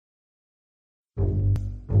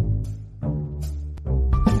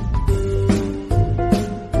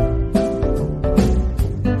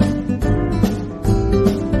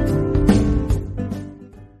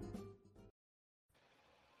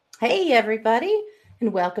Hey, everybody,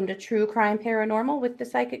 and welcome to True Crime Paranormal with the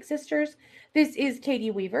Psychic Sisters. This is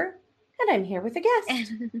Katie Weaver, and I'm here with a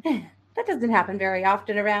guest. That doesn't happen very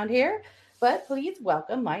often around here, but please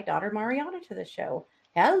welcome my daughter Mariana to the show.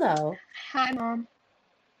 Hello. Hi, Mom.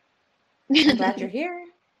 I'm glad you're here.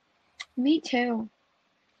 Me too.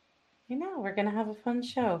 We're going to have a fun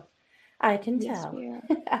show. I can Yes, tell. we are.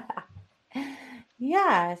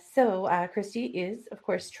 Yeah, so Christy is, of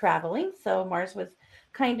course, traveling, so Mars was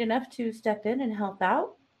kind enough to step in and help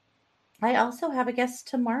out. I also have a guest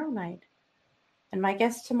tomorrow night. And my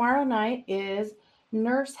guest tomorrow night is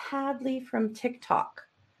Nurse Hadley from TikTok.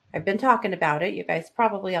 I've been talking about it. You guys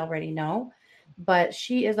probably already know. But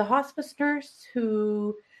she is a hospice nurse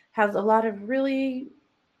who has a lot of really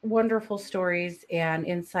wonderful stories and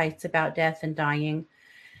insights about death and dying.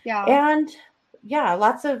 Yeah. And yeah,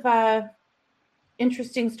 lots of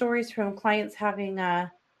interesting stories from clients having,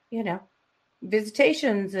 you know,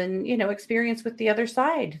 visitations and experience with the other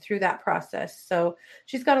side through that process. So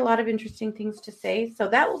she's got a lot of interesting things to say. So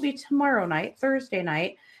that will be tomorrow night, Thursday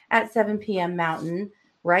night at 7 p.m. Mountain,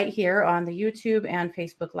 right here on the YouTube and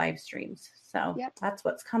Facebook live streams. So Yep. that's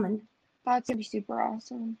what's coming. That's gonna be super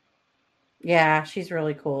awesome. Yeah, she's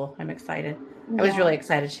really cool. I'm excited. I was Yeah. really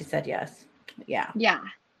excited she said yes. Yeah, Yeah.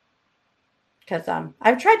 because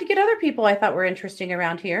I've tried to get other people I thought were interesting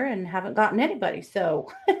around here and haven't gotten anybody. So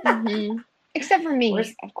Except for we're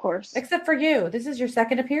me, of course. except for you. This is your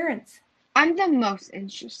second appearance. I'm the most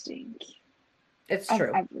interesting It's of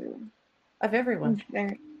true. everyone. Of everyone.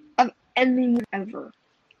 Of anyone ever.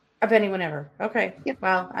 Of anyone ever. Okay. Yep.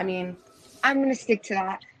 Well, I mean, I'm gonna stick to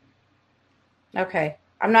that. okay.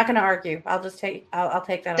 I'm not going to argue. I'll take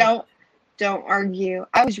that off. Don't argue.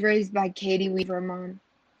 I was raised by Katie Weaver, Mom.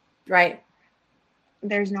 Right.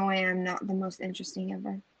 There's no way I'm not the most interesting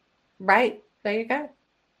ever. Right. There you go.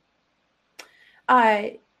 Uh,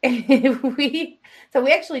 we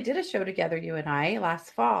actually did a show together, you and I,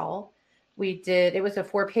 last fall. It was a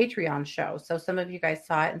for Patreon show. So some of you guys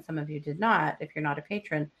saw it and some of you did not, if you're not a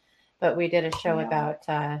patron. But we did a show Yeah. about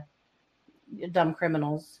dumb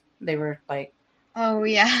criminals. They were like, Oh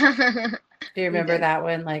yeah. do you remember that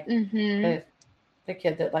one? Like Mm-hmm. the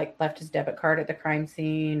kid that like left his debit card at the crime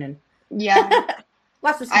scene and Yeah.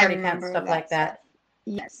 lots of I smarty pants remember stuff like that stuff.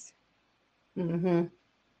 that. Yes. Mm-hmm.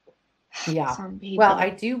 Yeah. Some Well, people. I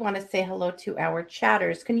do want to say hello to our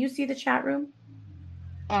chatters. Can you see the chat room?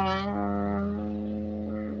 Um.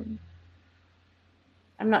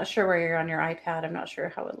 I'm not sure where you're on your iPad. I'm not sure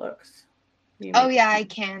how it looks. Oh yeah, I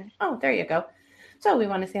can. Oh, there you go. So we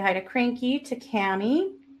want to say hi to Cranky, to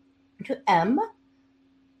Cammy, to M,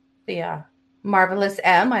 the marvelous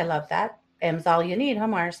M. I love that. M's all you need, huh,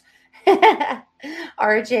 Mars?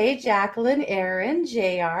 RJ, Jacqueline, Aaron,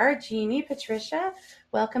 JR, Jeannie, Patricia.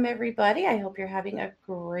 Welcome, everybody. I hope you're having a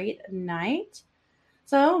great night.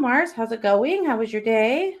 So, Mars, how's it going? How was your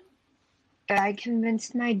day? I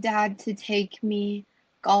convinced my dad to take me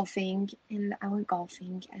golfing, and I went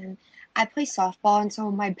golfing, and I play softball, and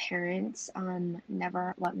so my parents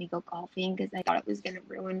never let me go golfing because they thought it was gonna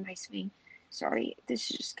ruin my swing. Sorry,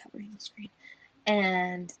 this is just covering the screen.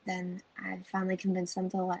 And then I finally convinced them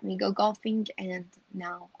to let me go golfing, and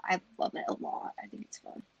now I love it a lot. I think it's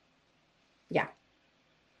fun. Yeah,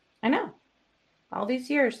 I know. All these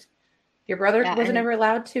years. Your brother Yeah, wasn't and ever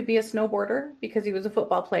allowed to be a snowboarder because he was a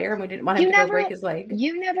football player and we didn't want him you to go never break his leg.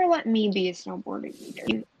 you never let me be a snowboarder either.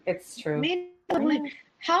 You It's true. made I know.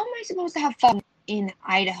 how am I supposed to have fun in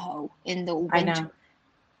Idaho in the I know. winter?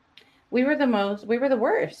 We were the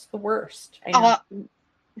worst. The worst. I know.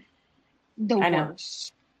 The I know.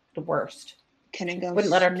 worst. The worst. Couldn't go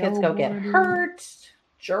Wouldn't let our kids go get snowboarding. hurt.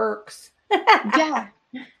 Jerks. Yeah,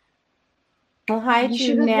 Well, hi you to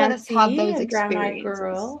should have let us have Nancy those and Brown Eyed experiences.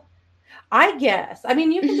 Girl. I guess. I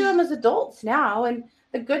mean, you can do them as adults now. And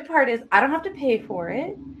the good part is I don't have to pay for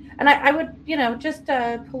it. And I would, just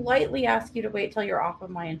politely ask you to wait till you're off of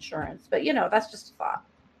my insurance. But, that's just a thought.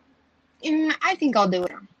 I think I'll do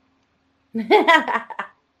it.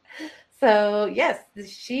 So, yes,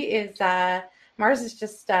 she is, Mars is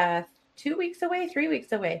just 2 weeks away, 3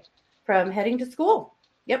 weeks away from heading to school.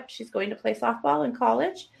 Yep, she's going to play softball in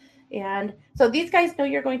college. And so these guys know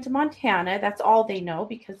you're going to Montana. That's all they know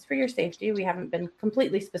because for your safety, we haven't been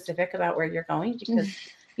completely specific about where you're going because,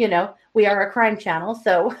 we are a crime channel.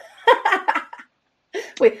 So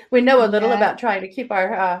we know a little about trying to keep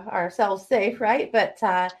ourselves safe, right? But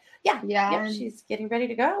yeah, she's getting ready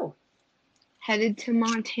to go. Headed to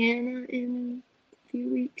Montana in a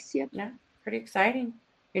few weeks. Yep. Yeah, pretty exciting.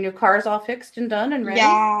 Your new car's all fixed and done and ready?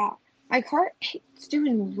 Yeah, my car it's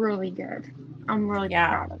doing really good. I'm really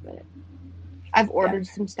proud of it. I've ordered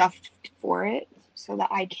some stuff for it, so that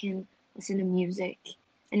I can listen to music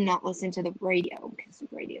and not listen to the radio because the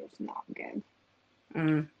radio is not good.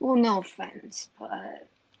 Well, no offense, but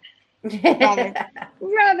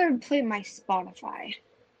rather play my Spotify.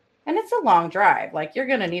 And it's a long drive. Like, you're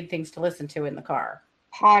going to need things to listen to in the car.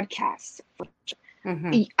 Podcasts.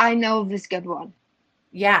 I know of this good one.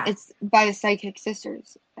 Yeah. It's by the Psychic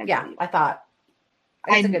Sisters. I thought.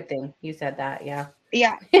 It's a good thing you said that. Yeah.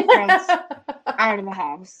 Yeah. Out of the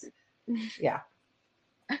house. Yeah.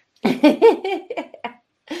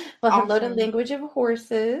 Well, hello to Language of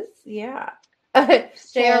Horses. Yeah.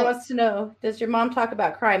 JR wants to know, does your mom talk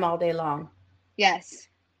about crime all day long? Yes.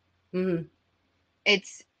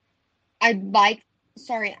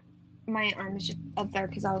 Sorry, my arm is just up there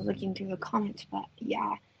because I was looking through the comments, but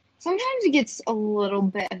yeah. Sometimes it gets a little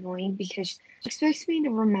bit annoying because she expects me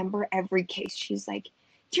to remember every case. She's like,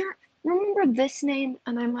 "Do you remember this name?"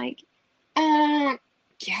 And I'm like, yeah.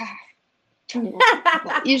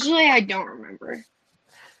 But usually I don't remember.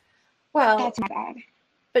 Well, that's my bad.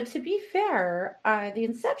 But to be fair, the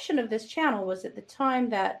inception of this channel was at the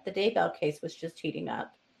time that the Daybell case was just heating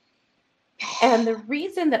up. And the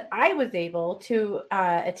reason that I was able to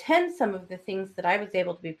attend some of the things that I was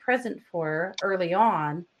able to be present for early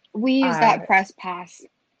on. We used that press pass.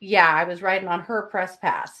 Yeah, I was riding on her press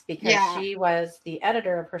pass because she was the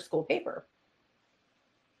editor of her school paper.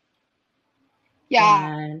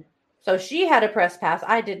 Yeah. And so she had a press pass.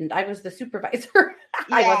 I didn't. I was the supervisor.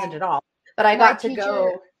 I wasn't at all. But I got to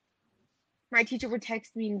go. My teacher would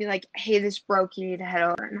text me and be like, "Hey, this broke. You need to head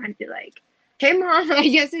over." And I'd be like, "Okay, Mom, I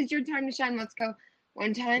guess it's your time to shine. Let's go."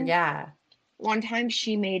 One time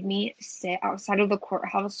she made me sit outside of the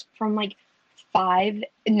courthouse from like 3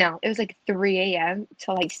 a.m.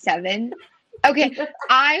 to like 7. Okay,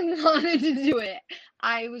 I wanted to do it.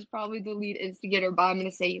 I was probably the lead instigator, but I'm going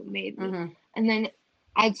to say you made me. And then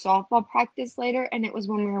I had softball practice later, and it was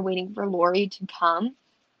when we were waiting for Lori to come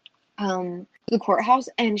to the courthouse,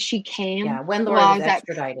 and she came. Yeah, when Lori was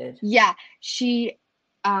extradited. She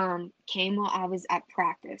came while I was at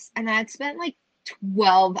practice, and I had spent like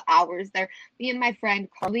 12 hours there. Me and my friend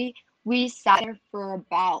Carly, we sat there for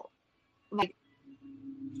about like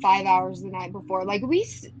 5 hours the night before. Like we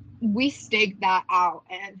staked that out,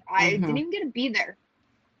 and I didn't even get to be there.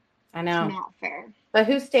 I know. It's not fair. But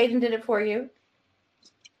who stayed and did it for you?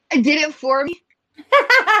 I did it for me.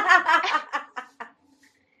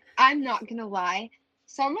 I'm not gonna lie.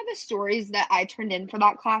 Some of the stories that I turned in for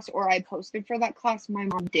that class or I posted for that class, my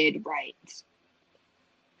mom did write.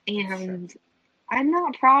 And I'm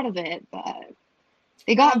not proud of it, but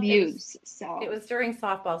they got views. So it was during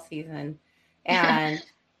softball season, and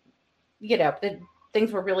the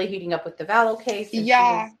things were really heating up with the Vallow case. And she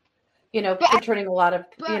was, turning a lot of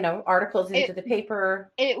articles into the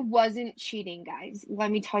paper. It wasn't cheating, guys.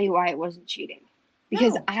 Let me tell you why it wasn't cheating.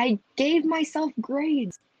 Because I gave myself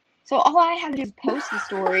grades. So all I had to do was post the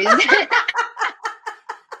stories.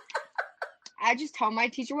 I just tell my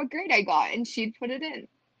teacher what grade I got, and she'd put it in.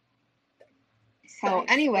 So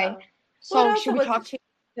anyway, should we talk?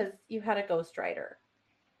 Because you had a ghostwriter.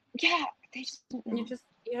 Yeah, you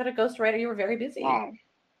had a ghostwriter. You were very busy. Yeah.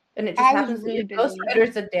 And it just happens to be a ghostwriter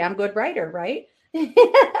is a damn good writer, right? Yeah.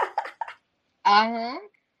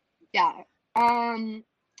 Am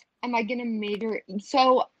I gonna major?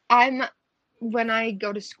 So when I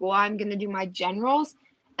go to school, I'm gonna do my generals,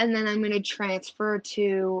 and then I'm gonna transfer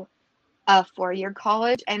to a 4-year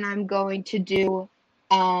college, and I'm going to do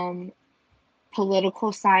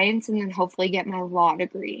political science, and then hopefully get my law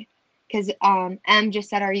degree. Because Em just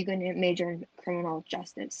said, "Are you going to major in criminal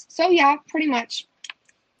justice?" So yeah, pretty much.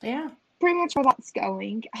 Yeah. Pretty much where that's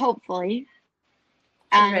going. Hopefully.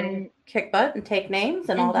 Ready to kick butt and take names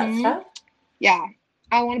and all that stuff. Yeah,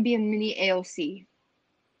 I want to be a mini AOC.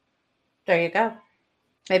 There you go.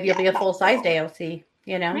 Maybe you'll be a full-sized AOC,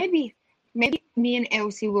 Maybe me and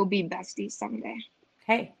AOC will be besties someday.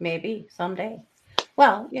 Hey, maybe someday.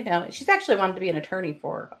 Well, she's actually wanted to be an attorney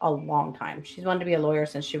for a long time. She's wanted to be a lawyer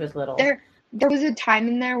since she was little. There was a time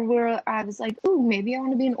in there where I was like, "Ooh, maybe I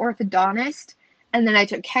want to be an orthodontist." And then I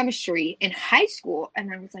took chemistry in high school,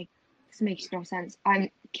 and I was like, "This makes no sense.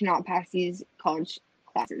 I cannot pass these college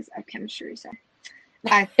classes of chemistry." So,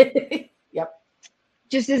 yep,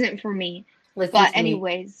 just isn't for me. But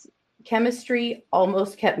anyways, chemistry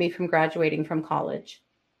almost kept me from graduating from college.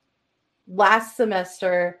 Last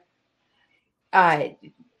semester, I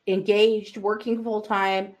engaged, working full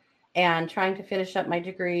time, and trying to finish up my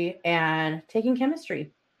degree and taking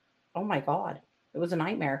chemistry. Oh my God, it was a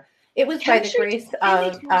nightmare. It was chemistry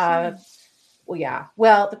by the grace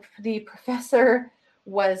of, the professor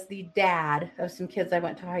was the dad of some kids I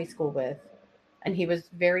went to high school with. and he was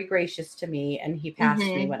very gracious to me, and he passed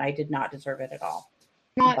me Mm-hmm. when I did not deserve it at all.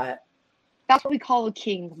 Not, But that's what we call a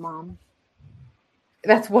king, Mom.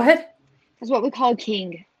 that's what? That's what we call a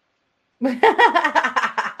king.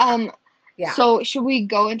 Yeah. So should we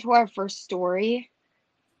go into our first story?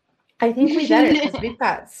 I think we better because we've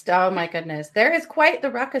got, oh my goodness. There is quite the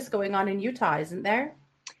ruckus going on in Utah, isn't there?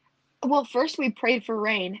 Well, first we prayed for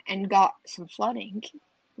rain and got some flooding,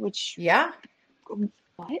 which, Yeah.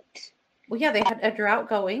 what? Well, yeah, they had a drought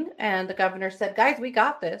going, and the governor said, guys, we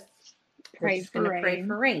got this. We're Pray just for going to pray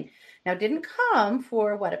for rain. rain. Now, it didn't come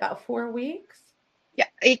for what, about 4 weeks? Yeah,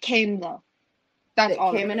 it came though. That's It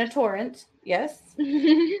all came in a torrent, yes.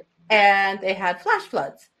 it And they had flash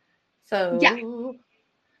floods. Yeah. So,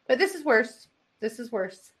 but this is worse. This is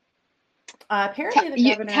worse. Apparently, the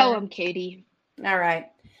governor. Tell him, Katie. All right.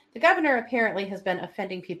 The governor apparently has been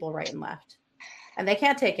offending people right and left, and they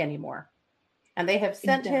can't take anymore. And they have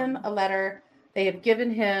sent him a letter. They have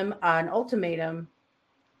given him an ultimatum: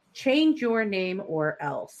 change your name or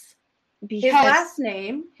else. Because his last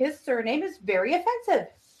name, his surname is very offensive.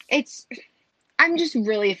 I'm just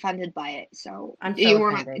really offended by it. So do you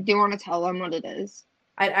want to tell them what it is?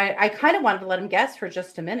 I kind of wanted to let him guess for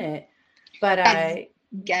just a minute, but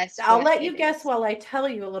I'll let you guess while I tell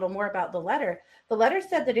you a little more about the letter. The letter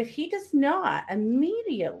said that if he does not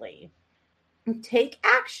immediately take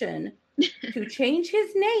action to change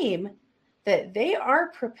his name, that they are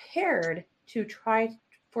prepared to try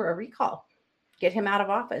for a recall, get him out of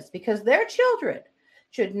office, because their children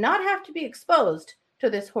should not have to be exposed to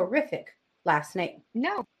this horrific last name.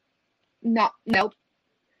 Nope. No.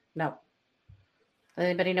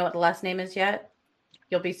 Anybody know what the last name is yet?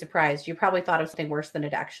 You'll be surprised. You probably thought of something worse than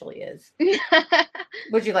it actually is.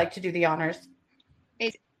 Would you like to do the honors?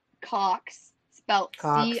 It's Cox, spelled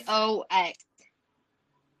Cox.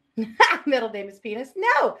 Middle name is penis.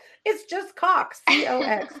 No, it's just Cox,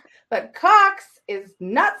 Cox. But Cox is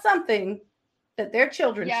not something that their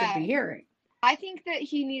children should be hearing. I think that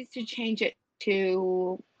he needs to change it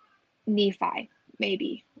to Nephi,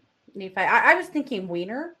 maybe. Nephi. I was thinking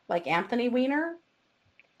Weiner, like Anthony Weiner.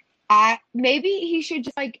 Maybe he should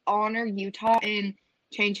just like honor Utah and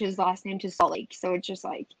change his last name to Salt Lake. So it's just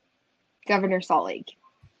like Governor Salt Lake.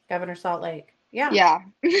 Governor Salt Lake. Yeah. Yeah.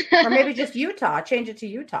 Or maybe just Utah. Change it to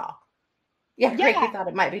Utah. Yeah, Frankie thought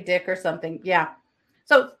it might be Dick or something. Yeah.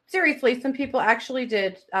 So seriously, some people actually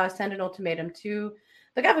did send an ultimatum to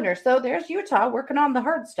the governor. So there's Utah working on the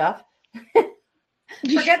hard stuff.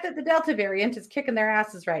 Forget that the Delta variant is kicking their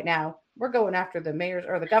asses right now. We're going after the mayor's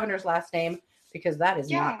or the governor's last name because that is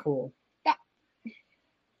not cool.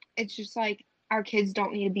 It's just like our kids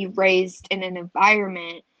don't need to be raised in an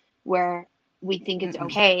environment where we think it's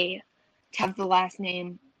okay to have the last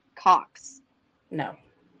name Cox. No.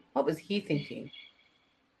 What was he thinking?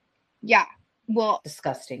 Yeah. Well,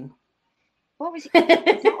 disgusting. What was he?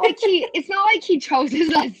 It's not like he chose his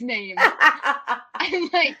last name. I'm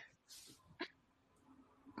like,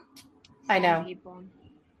 I know.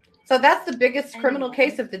 So that's the biggest criminal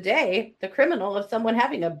case of the day. The criminal of someone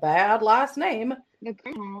having a bad last name. The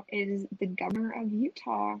criminal is the governor of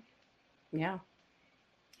Utah. Yeah.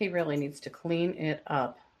 He really needs to clean it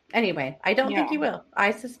up. Anyway, I don't think he will.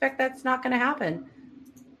 I suspect that's not going to happen.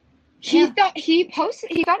 He thought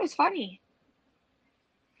it was funny.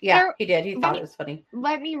 Yeah, he did. He thought it was funny.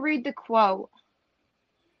 Let me read the quote.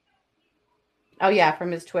 Oh, yeah,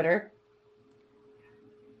 from his Twitter.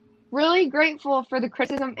 Really grateful for the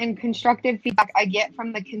criticism and constructive feedback I get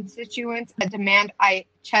from the constituents that demand I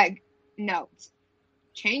check notes.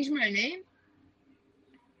 Change my name?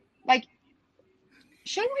 Like,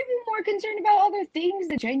 shouldn't we be more concerned about other things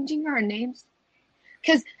than changing our names?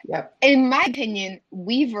 Because, in my opinion,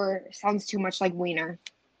 Weaver sounds too much like Wiener.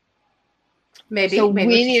 Maybe we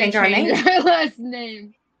need to change our last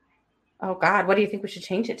name. Oh, God. What do you think we should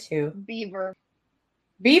change it to? Beaver.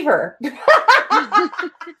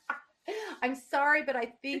 I'm sorry, but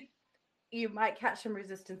I think you might catch some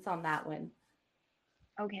resistance on that one.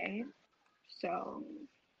 Okay. So.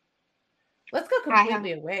 Let's go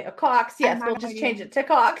completely away. Cox. Yes, we'll just change it to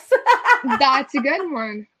Cox. That's a good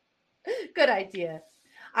one. Good idea.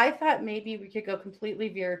 I thought maybe we could go completely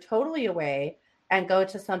veer totally away and go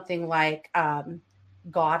to something like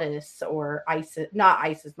Goddess or Isis, not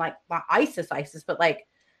ISIS, but like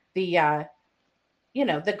the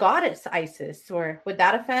the Goddess Isis. Or would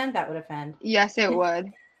that offend? That would offend. Yes, it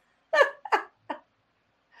would.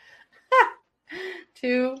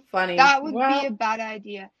 Too funny. That would be a bad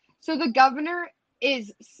idea. So the governor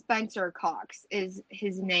is Spencer Cox, is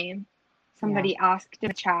his name. Somebody asked in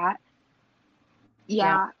the chat.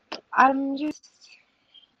 Yeah. I'm just.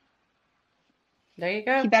 There you He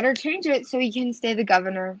go. better change it so he can stay the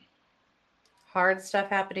governor. Hard stuff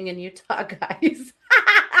happening in Utah, guys.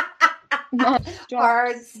 Mom, stop.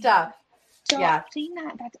 Hard stuff. Stop Yeah, saying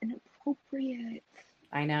that. That's inappropriate.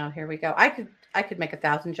 I know. Here we go. I could make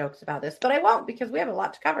 1,000 jokes about this, but I won't because we have a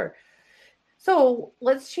lot to cover. So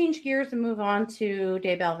let's change gears and move on to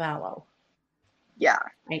Daybell Vallow. Yeah.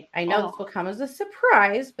 I know this Oh, will come as a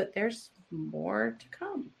surprise, but there's more to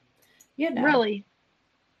come. You know. really?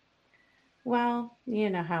 Well, you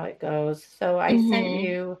know how it goes. So I sent Mm-hmm.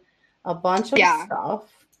 you a bunch of Yeah.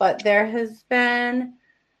 stuff, but there has been,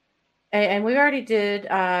 and we already did,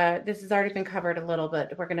 this has already been covered a little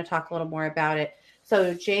bit. We're going to talk a little more about it.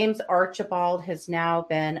 So James Archibald has now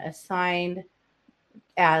been assigned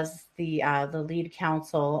as the lead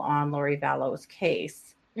counsel on Lori Vallow's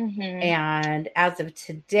case. Mm-hmm. And as of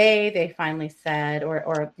today, they finally said,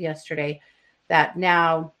 or yesterday, that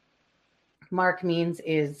now Mark Means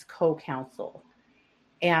is co-counsel.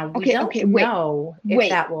 And we Okay, don't okay, wait. know if Wait.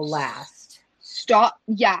 that will last. Stop.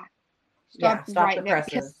 Yeah. Stop Yeah, stop the right now.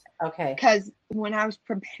 presses. Okay. Because when I was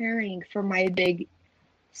preparing for my big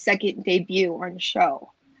second debut on the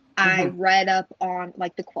show, I Hmm. read up on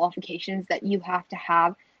like the qualifications that you have to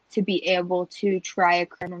have to be able to try a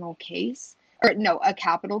criminal case, or no, a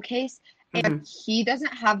capital case, and Hmm. he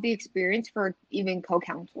doesn't have the experience for even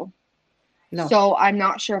co-counsel. No. So I'm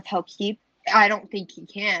not sure if he'll keep. I don't think he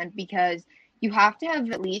can, because you have to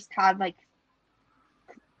have at least had like,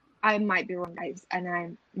 I might be wrong, guys, and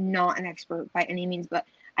I'm not an expert by any means, but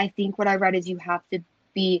I think what I read is you have to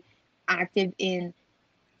be active in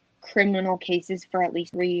criminal cases for at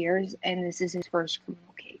least 3 years, and this is his first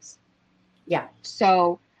criminal case. Yeah.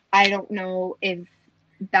 So I don't know if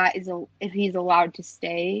if he's allowed to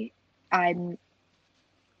stay. I'm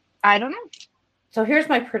I don't know. So here's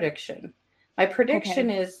my prediction. My Okay.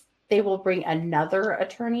 prediction is they will bring another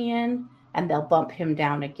attorney in and they'll bump him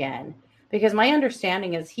down again. Because my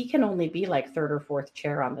understanding is he can only be like third or fourth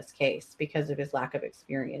chair on this case because of his lack of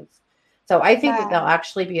experience. So I think that Yeah. there'll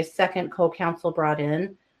actually be a second co counsel brought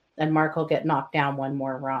in and Mark will get knocked down one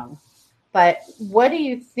more rung. But what do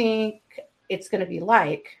you think it's going to be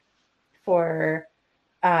like for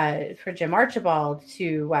for Jim Archibald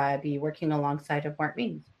to be working alongside of Mark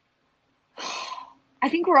Means? I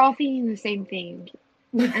think we're all thinking the same thing.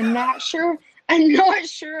 I'm not sure. I'm not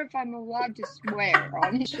sure if I'm allowed to swear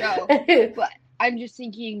on the show, but I'm just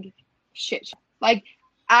thinking shit show. Like,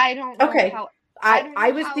 I don't know Okay. how. I I don't I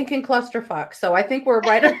know was how. thinking clusterfuck, so I think we're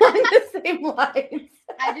right along the same lines.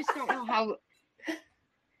 I just don't know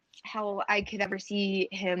how I could ever see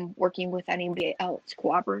him working with anybody else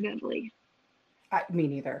cooperatively, Me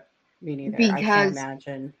neither. Me neither. I can't because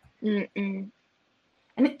imagine. mm-mm.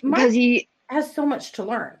 And Because Mark he has so much to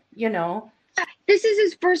learn, you know. this is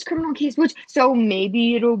his first criminal case, which so Hmm.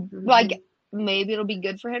 maybe it'll be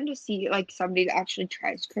good for him to see like somebody that actually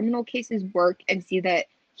tries criminal cases work and see that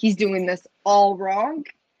he's doing this all wrong,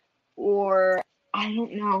 or I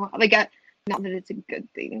don't know. Like, not that it's a good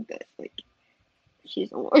thing that like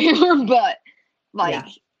he's a lawyer, but like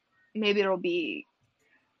Yeah. maybe it'll be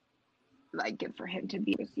like good for him to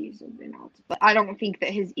be able to see something else. But I don't think that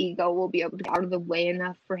his ego will be able to get out of the way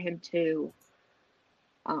enough for him to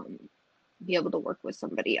um be able to work with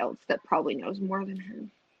somebody else that probably knows more than him.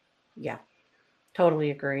 Yeah.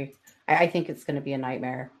 Totally agree. I think it's going to be a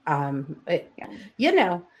nightmare. Yeah. You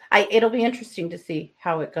know, it'll be interesting to see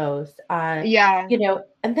how it goes. Yeah.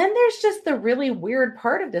 And then there's just the really weird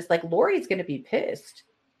part of this. Like Lori's going to be pissed,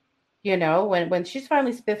 when she's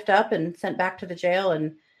finally spiffed up and sent back to the jail,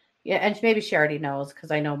 and yeah, and maybe she already knows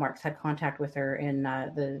because I know Mark's had contact with her in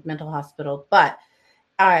the mental hospital, but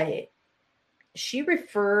I she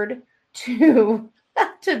referred to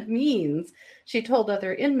to Means. She told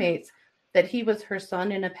other inmates that he was her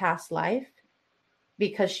son in a past life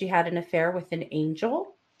because she had an affair with an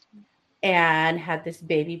angel and had this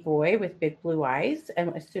baby boy with big blue eyes.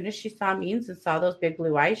 And as soon as she saw Means and saw those big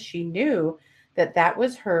blue eyes, she knew that that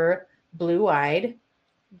was her blue eyed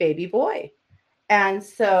baby boy. And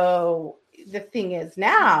so the thing is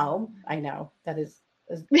now, I know that is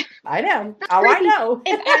I know. That's Oh, I crazy. know.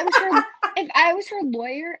 If I was her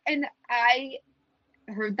lawyer and I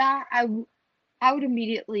heard that, I would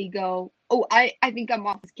immediately go, "Oh, I think I'm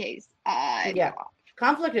off this case. I'm Yeah. off."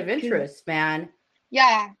 Conflict of 'Cause interest, man.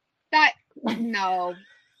 yeah, that no,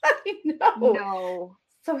 I know. no.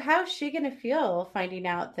 So how's she gonna feel finding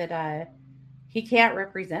out that he can't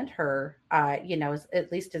represent her, at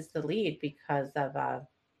least as the lead because of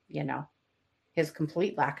you know, his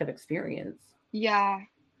complete lack of experience. Yeah,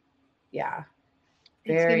 Yeah.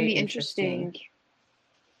 it's gonna Very be interesting. interesting.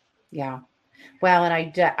 Yeah. Well, and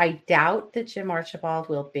I doubt that Jim Archibald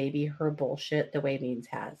will baby her bullshit the way Means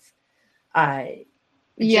has. Uh,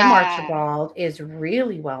 Jim Yeah. Archibald is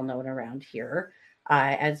really well known around here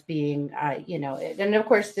as being, and of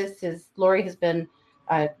course, this is Lori has been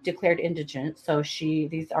declared indigent, so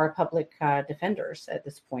these are public defenders at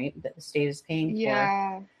this point that the state is paying for.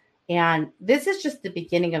 Yeah. And this is just the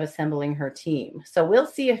beginning of assembling her team. So we'll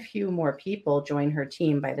see a few more people join her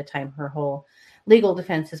team by the time her whole legal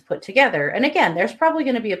defense is put together. And again, there's probably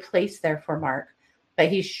going to be a place there for Mark, but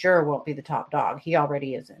he sure won't be the top dog. He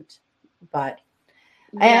already isn't. But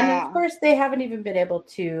and of Yeah. course, they haven't even been able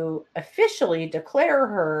to officially declare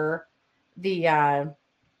her the,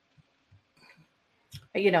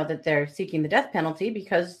 that they're seeking the death penalty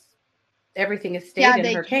because everything is stayed Yeah, in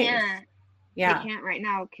they her case. can't. They Yeah, can't right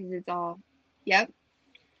now because it's all, yep.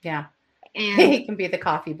 yeah. And He can be the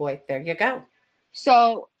coffee boy. There you go.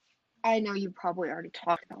 so I know you probably already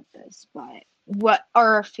talked about this, but what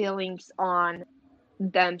are our feelings on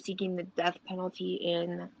them seeking the death penalty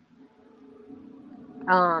in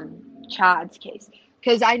Chad's case?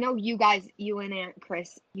 Because I know you and Aunt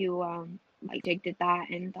Chris, you like predicted that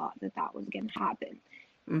and thought that that was gonna happen.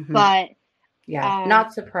 Hmm. But Yeah, um,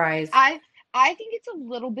 not surprised. I I think it's a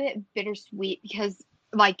little bit bittersweet because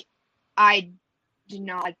like I do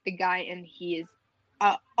not like the guy and he is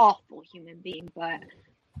a awful human being, but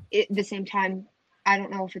at the same time, I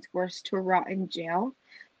don't know if it's worse to rot in jail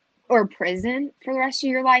or prison for the rest of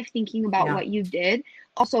your life thinking about Yeah. what you did.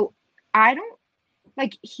 Also, I don't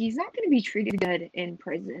like he's not going to be treated good in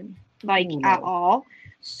prison like Oh at no. all.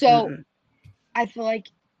 So, Mm-mm. I feel like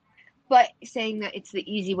but saying that it's the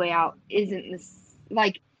easy way out isn't this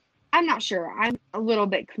like I'm not sure. I'm a little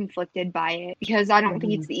bit conflicted by it because I don't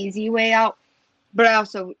think Hmm. it's the easy way out, but I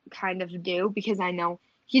also kind of do because I know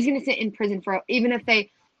he's going to sit in prison for even if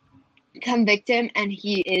they convict him and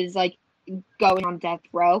he is like going on death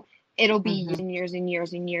row, it'll be Hmm. years and years and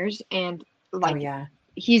years and years and Oh like yeah.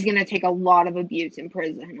 he's going to take a lot of abuse in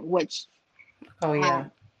prison, which Oh yeah.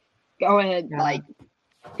 go ahead Yeah. like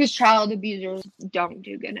because child abusers don't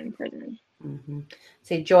do good in prison. Hmm.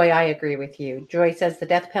 See, Joy, I agree with you. Joy says the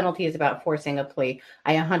death penalty is about forcing a plea.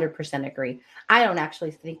 I 100% agree. I don't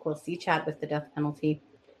actually think we'll see Chad with the death penalty.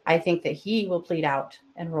 I think that he will plead out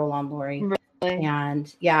and roll on Lori. Really.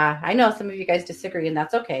 And yeah, I know some of you guys disagree, and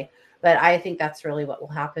that's okay. But I think that's really what will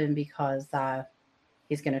happen because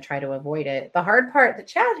he's going to try to avoid it. The hard part that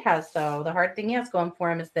Chad has, though, the hard thing he has going for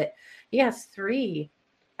him is that he has three.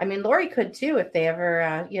 I mean, Lori could too if they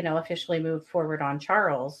ever, officially move forward on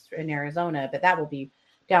Charles in Arizona, but that will be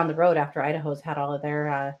down the road after Idaho's had all of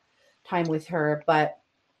their time with her. But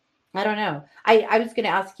I don't know. I was going to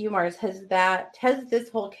ask you, Mars, has this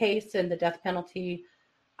whole case and the death penalty,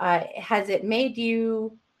 has it made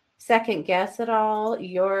you second guess at all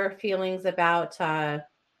your feelings about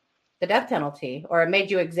the death penalty, or it made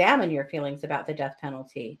you examine your feelings about the death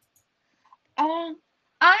penalty? Um,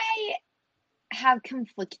 I have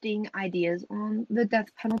conflicting ideas on the death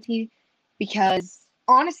penalty because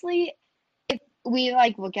honestly, we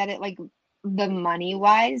like look at it like the money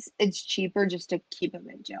wise, it's cheaper just to keep him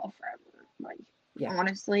in jail forever. Like Yeah,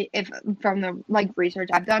 honestly, if from the like research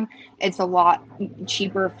I've done, it's a lot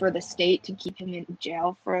cheaper for the state to keep him in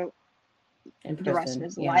jail for in the rest of prison.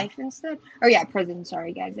 his Yeah. life instead. Or yeah, prison.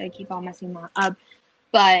 Sorry guys, I keep on messing that up.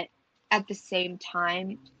 But at the same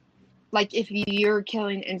time, like if you're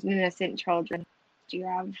killing innocent children, do you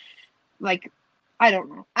have like I don't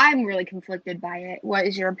know. I'm really conflicted by it. What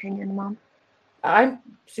is your opinion, Mom? I'm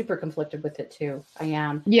super conflicted with it too. I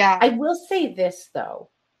am. Yeah. I will say this though,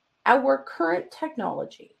 our current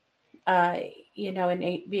technology, uh,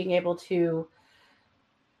 and being able to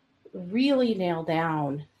really nail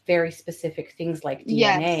down very specific things like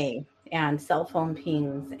Yes. DNA and cell phone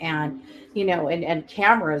pings and and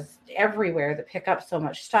cameras everywhere that pick up so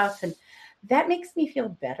much stuff, and that makes me feel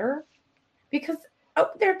better because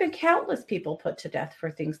there have been countless people put to death for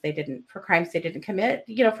crimes they didn't commit,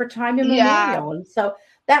 for time Yeah. immemorial, and so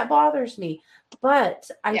that bothers me. But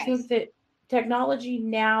I think Yes. that technology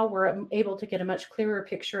now we're able to get a much clearer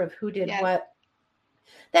picture of who did Yeah. what.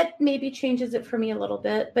 That maybe changes it for me a little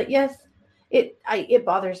bit, but yes, it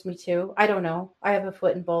bothers me too. I don't know. I have a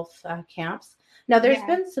foot in both camps. Now, there's Yeah.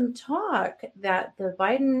 been some talk that the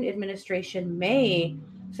Biden administration may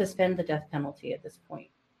suspend the death penalty at this point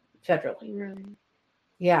federally. Really.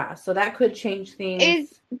 Yeah, so that could change Is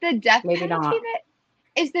things. the death Maybe penalty not. that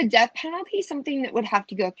is the death penalty something that would have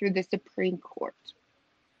to go through the Supreme Court?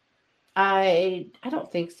 I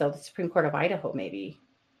don't think so. The Supreme Court of Idaho, maybe,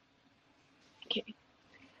 Okay.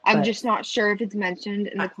 I'm but just not sure if it's mentioned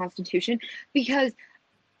in the I, Constitution because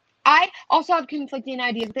I also have conflicting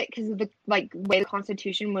ideas with it because of the way the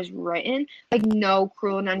Constitution was written. Like no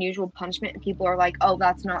cruel and unusual punishment. And people are like, oh,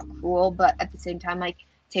 that's not cruel, but at the same time, like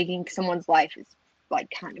taking someone's life is like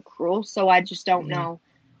kind of cruel. So I just don't Yeah. know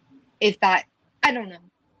if that. I don't know. Yeah.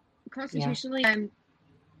 Constitutionally, I'm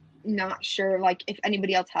not sure. Like if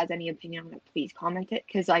anybody else has any opinion on it, please comment it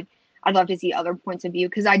because like I'd love to see other points of view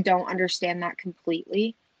because I don't understand that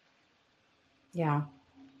completely. Yeah.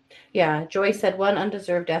 Yeah. Joy said one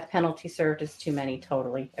undeserved death penalty served is too many.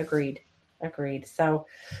 Totally. Agreed. Agreed. So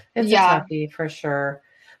it's a Yeah. toughie for sure.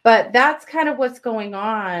 But that's kind of what's going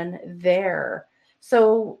on there.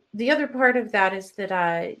 So the other part of that is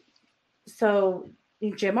that so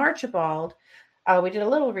Jim Archibald, we did a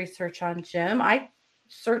little research on Jim. I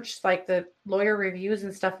searched like the lawyer reviews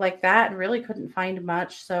and stuff like that and really couldn't find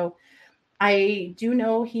much. So I do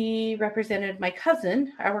know he represented my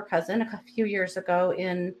cousin, our cousin, a few years ago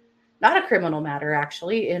in not a criminal matter,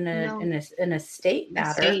 actually, No. in a state A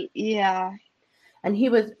matter, state. Yeah. and he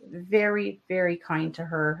was very, very kind to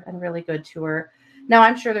her and really good to her. Now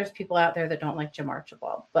I'm sure there's people out there that don't like Jim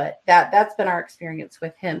Archibald, but that's been our experience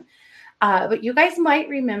with him. But you guys might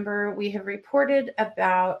remember we have reported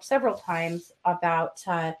about several times about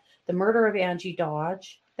the murder of Angie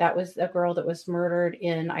Dodge. That was a girl that was murdered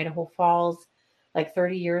in Idaho Falls like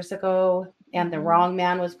 30 years ago, and the Mhm. wrong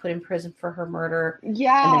man was put in prison for her murder. And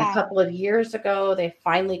then a Yeah. couple of years ago, they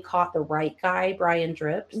finally caught the right guy, Brian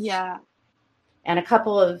Drips. Yeah. And a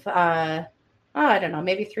couple of, I don't know,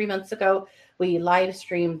 maybe 3 months ago, we live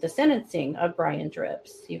streamed the sentencing of Brian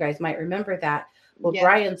Drips. You guys might remember that. Well, Yeah.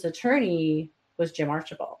 Brian's attorney was Jim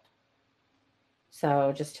Archibald.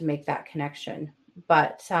 So just to make that connection.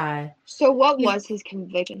 But So what he's was his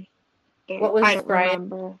conviction there? what I was don't Brian?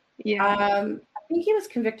 remember. Yeah. I think he was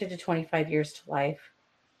convicted to 25 years to life.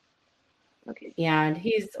 Okay. And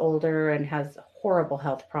he's older and has horrible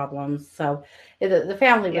health problems. So the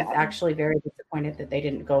family was Yeah. actually very disappointed that they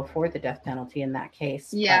didn't go for the death penalty in that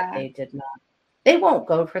case, but Yeah. they did not. They won't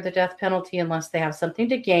go for the death penalty unless they have something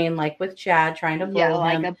to gain, like with Chad trying to Yeah, blow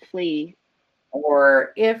like him, a plea.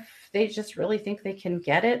 or if they just really think they can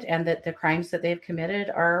get it and that the crimes that they've committed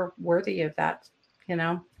are worthy of that, you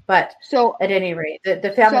know. But So at any rate,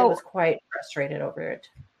 the family was so quite frustrated over it.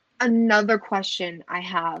 another question I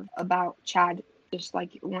have about Chad, just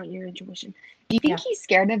like want your intuition. Do you think Yeah, he's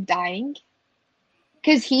scared of dying?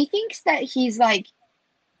 Because he thinks that he's like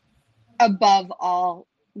above all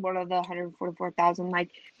one of the 144,000.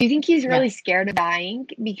 Like, do you think he's yeah. really scared of dying?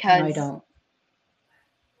 No, I Because don't.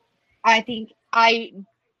 I think I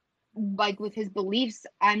like with his beliefs,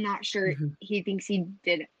 I'm not sure Hmm. he thinks he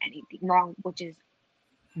did anything wrong, which is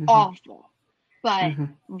Hmm. awful. But Hmm.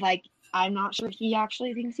 like, I'm not sure he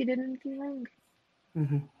actually thinks he did anything wrong.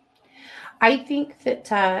 Hmm. I think that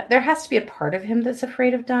there has to be a part of him that's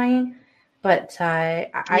afraid of dying, but I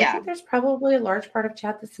Yeah, think there's probably a large part of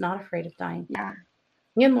Chad that's not afraid of dying. yeah,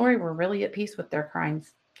 Me and Lori were really at peace with their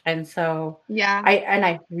crimes, and so yeah.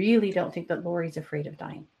 I really don't think that Lori's afraid of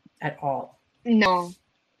dying at all. No,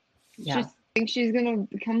 she Yeah, thinks she's gonna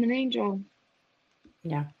become an angel.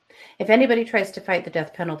 yeah. If anybody tries to fight the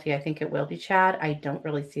death penalty, I think it will be Chad. I don't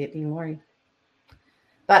really see it being Lori.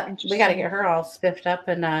 But we got to Interesting. get her all spiffed up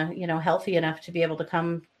and healthy enough to be able to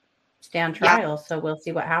come stand Yeah, trial. So we'll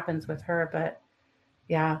see what happens with her. But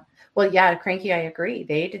yeah, well, yeah, Cranky, I agree.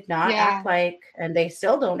 They did not act yeah, like, and they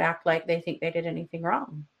still don't act like they think they did anything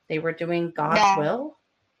wrong. They were doing God's yeah, will.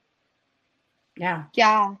 Yeah.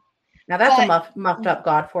 yeah. Now that's a But muffed up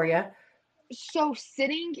God for you. so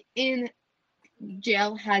sitting in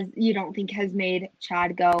jail has you don't think has made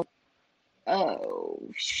Chad go, oh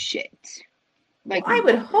shit. Well, Like I would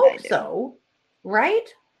what did I hope do? so, right?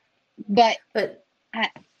 But But I,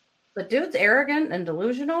 but dude's arrogant and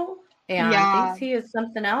delusional and thinks yeah, he is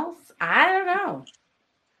something else. I don't know.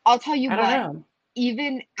 I'll tell you I don't what, know.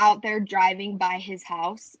 even out there driving by his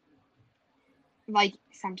house, like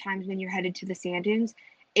sometimes when you're headed to the sand dunes,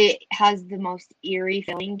 it has the most eerie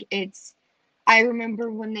feeling. I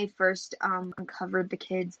remember when they first uncovered the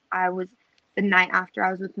kids, I was the night after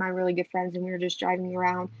I was with my really good friends and we were just driving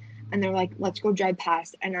around and they're like, let's go drive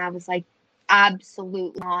past. And I was like,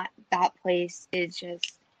 absolutely not. That place is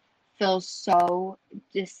just feels so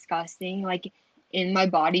disgusting. Like in my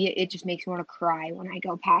body, it just makes me want to cry when I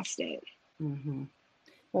go past it. Hmm.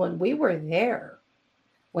 When we were there,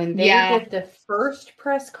 when they Yeah, did the first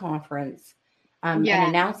press conference and yeah,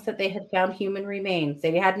 announced that they had found human remains,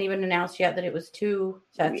 they hadn't even announced yet that it was two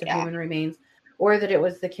sets of yeah, human remains or that it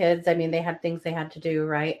was the kids. I mean, they had things they had to do,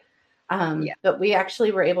 right? yeah, But we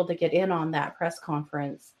actually were able to get in on that press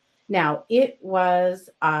conference. Now, it was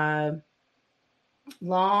a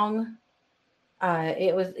long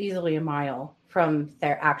it was easily a mile from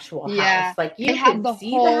their actual house. Yeah. Like They you had could the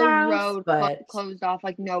see the whole house, road but closed off,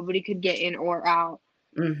 like nobody could get in or out.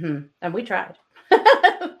 and we tried,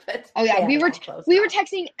 but Oh yeah, they had it all closed we were off.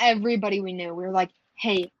 texting everybody we knew. We were like,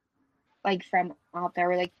 "Hey," like from out there,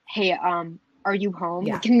 we're like, "Hey, are you home?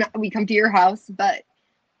 Yeah. We come to your house," but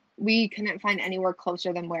we couldn't find anywhere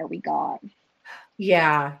closer than where we got.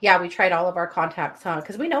 Yeah. Yeah. We tried all of our contacts, huh?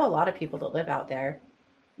 Because we know a lot of people that live out there.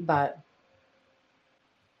 But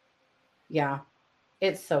yeah,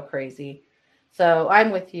 it's so crazy. So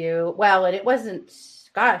I'm with you. Well, and it wasn't,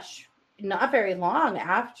 gosh, not very long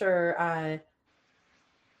after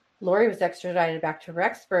Lori was extradited back to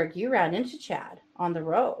Rexburg, you ran into Chad on the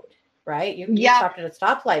road, right? You Yeah, stopped at a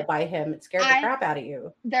stoplight by him. It scared the I crap out of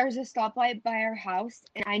you. there's a stoplight by our house,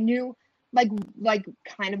 and I knew like like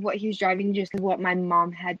kind of what he was driving, just what my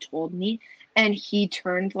mom had told me, and he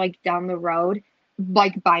turned like down the road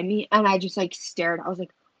like by me, and I just like stared. I was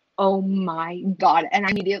like, "Oh my God." And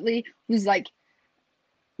I immediately was like,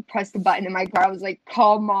 pressed the button in my car. I was like,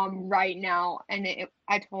 "Call mom right now." And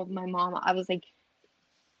I told my mom, I was like,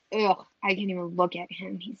 "Ugh, I can't even look at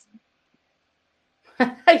him. He's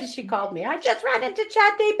She called me. I just ran into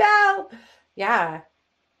Chad Daybell. Yeah,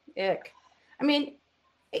 ick. I mean,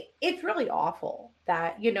 it's really awful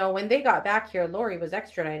that, when they got back here, Lori was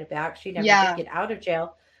extradited back. She never did yeah." get out of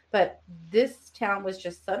jail, but this town was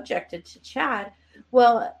just subjected to Chad.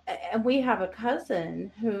 Well, and we have a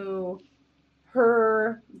cousin who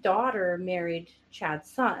her daughter married Chad's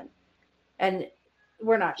son. And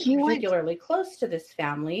we're not He went, particularly close to this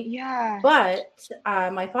family, yeah. but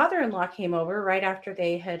my father in law came over right after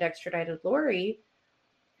they had extradited Lori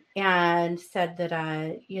and said that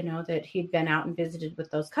that he'd been out and visited with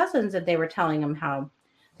those cousins, and they were telling him how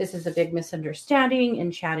this is a big misunderstanding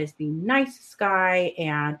and Chad is the nicest guy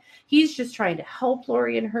and he's just trying to help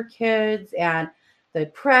Lori and her kids, and the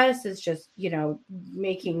press is just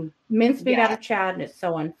making mincemeat out Yeah. of Chad, and it's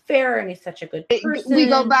so unfair, and he's such a good We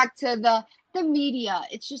go person. back to the media.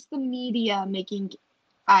 It's just the media making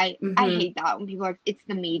I Hmm. hate that when people are it's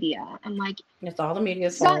the media. I'm like, It's all the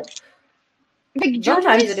media's some fault. like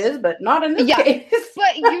Sometimes it journalists, is, but not in this yeah, case.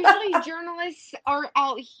 but usually journalists are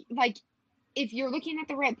out like if you're looking at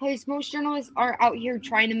the right place, most journalists are out here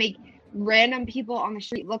trying to make random people on the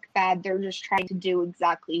street look bad. They're just trying to do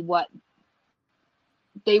exactly what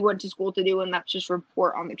they went to school to do, and that's just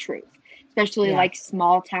report on the truth. Especially Yeah, like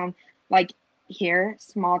small town, like here,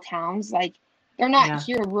 small towns, like they're not yeah.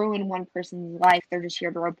 here to ruin one person's life. They're just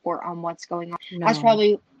here to report on what's going on. That's No,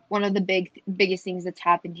 probably one of the biggest things that's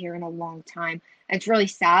happened here in a long time. And it's really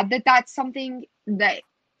sad that that's something that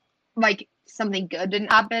like something good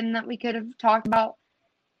didn't happen that we could have talked about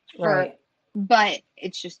for, right, but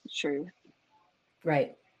it's just the truth,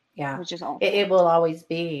 right. Yeah. which is It awful. will always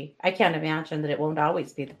be. I can't imagine that it won't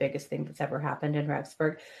always be the biggest thing that's ever happened in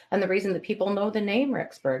Rexburg. And the reason that people know the name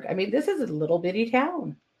Rexburg, I mean, this is a little bitty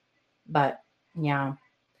town, but yeah,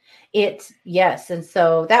 yes. And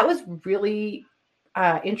so that was really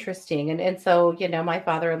interesting. And so, my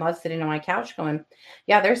father-in-law's sitting on my couch going,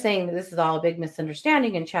 yeah, they're saying that this is all a big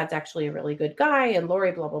misunderstanding and Chad's actually a really good guy and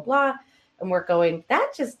Lori, blah, blah, blah. And we're going,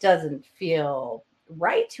 that just doesn't feel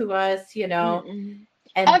right to us. Mm-mm.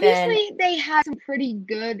 And then, Obviously, they had some pretty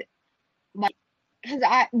good like because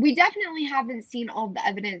I we definitely haven't seen all the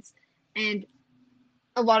evidence, and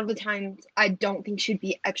a lot of the times I don't think she'd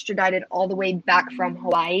be extradited all the way back from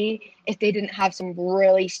Hawaii if they didn't have some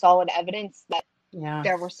really solid evidence that yeah,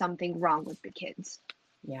 there was something wrong with the kids.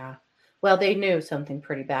 yeah. Well, they knew something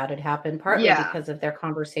pretty bad had happened, partly Yeah, because of their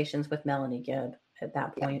conversations with Melanie Gibb at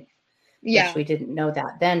that yeah, point, which yeah. we didn't know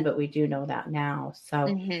that then, but we do know that now. So,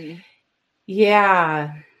 Hmm.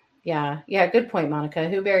 yeah. Yeah. Yeah. Good point, Monica.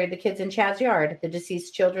 Who buried the kids in Chad's yard? The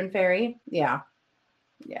deceased children fairy? Yeah.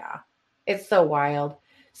 Yeah. It's so wild.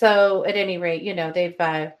 So at any rate,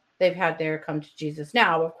 they've had their come to Jesus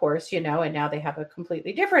now, of course, and now they have a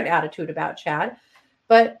completely different attitude about Chad.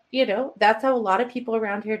 But, that's how a lot of people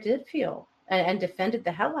around here did feel, and defended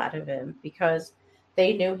the hell out of him because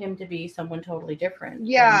they knew him to be someone totally different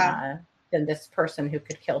Yeah, than this person who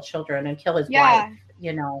could kill children and kill his wife, yeah.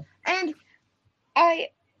 you know. And I,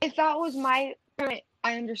 if that was my parent,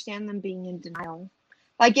 I understand them being in denial.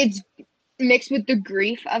 Like it's mixed with the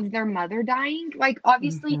grief of their mother dying. Like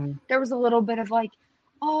obviously Hmm. there was a little bit of like,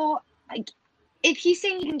 oh, like if he's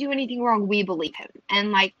saying he didn't do anything wrong, we believe him.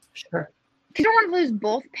 And like, Sure. you don't want to lose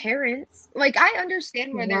both parents. Like I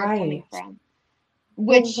understand where they're coming Right. from.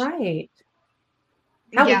 Well, Which, right.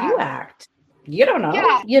 How would you yeah, act? You don't know,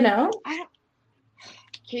 yeah. I don't.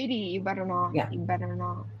 Katie, you better not. Yeah. You better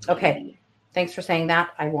not, Okay. Katie. Thanks for saying that.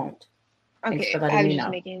 I won't. Thanks for Okay, letting I was me just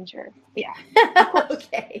know. making sure. Yeah, of course.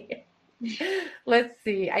 Okay. Let's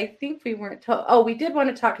see. I think we weren't told. Oh, we did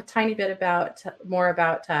want to talk a tiny bit more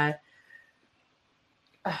about uh,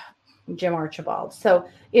 Jim Archibald. So,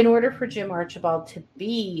 in order for Jim Archibald to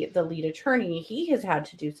be the lead attorney, he has had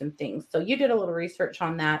to do some things. So, you did a little research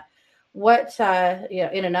on that. What,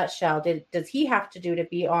 in a nutshell, does he have to do to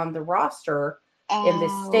be on the roster in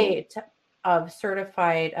this Oh, state of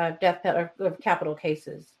certified of capital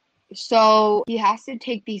cases? so he has to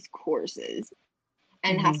take these courses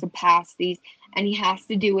and has Hmm. to pass these, and he has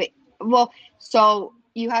to do it. Well, so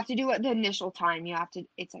you have to do it the initial time. You have to,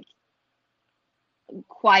 it's like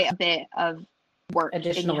quite a bit of work, and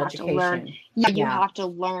you Additional have to learn. education. Yeah, you Yeah. have to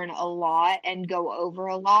learn a lot and go over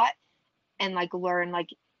a lot and like learn like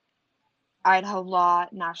Idaho law,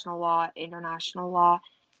 national law, international law,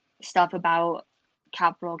 stuff about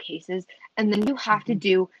capital cases. And then you have to Hmm.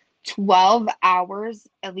 do 12 hours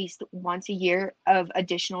at least once a year of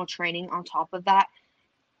additional training on top of that,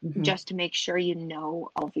 Hmm. just to make sure you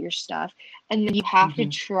know all of your stuff. And then you have to Hmm.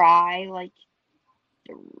 try like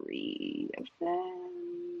 3 of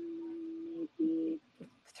them, maybe.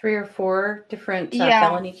 3 or 4 different Yeah,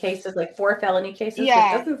 felony cases, like 4 felony cases, which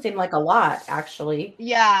yeah, doesn't seem like a lot, actually.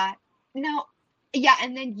 yeah. No, yeah,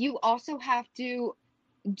 and then you also have to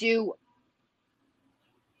do,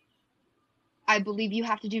 I believe you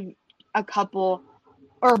have to do a couple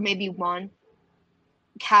or maybe one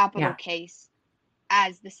capital Yeah. case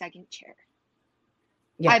as the second chair.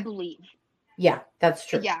 Yeah. I believe. Yeah. That's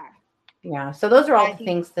true. Yeah, Yeah. So those are all I the think.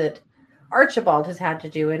 things that Archibald has had to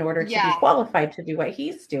do in order to be Yeah. qualified to do what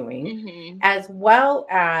he's doing, Mhm. as well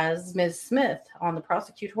as Ms. Smith on the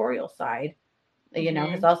prosecutorial side, has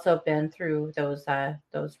Mhm. also been through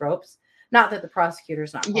those ropes. Not that the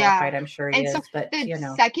prosecutor's not Yeah. qualified, I'm sure he And so is, but the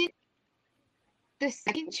second the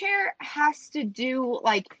second chair has to do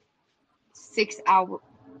like 6 hour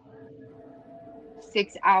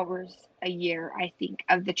 6 hours a year, I think,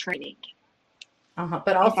 of the training, but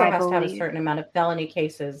if also I has to have a believe. certain amount of felony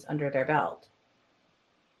cases under their belt,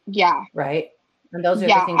 Yeah. right? And those are the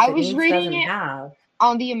Yeah. things I that was Eames reading doesn't it have.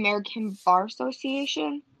 on the American Bar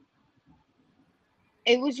Association.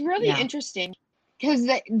 It was really Yeah. interesting because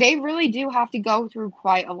they really do have to go through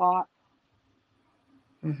quite a lot.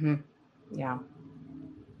 Hmm. Yeah.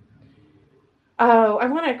 Oh, I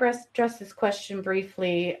want to address this question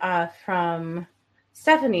briefly from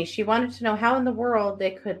Stephanie. She wanted to know how in the world they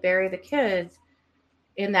could bury the kids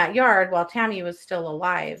in that yard while Tammy was still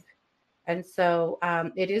alive. And so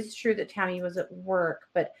it is true that Tammy was at work,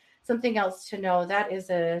 but something else to know, that is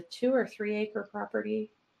a 2 or 3 acre property.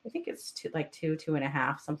 I think it's like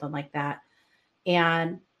 2.5, something like that.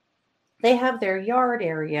 And they have their yard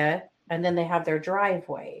area, and then they have their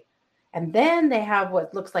driveway. And then they have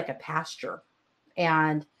what looks like a pasture.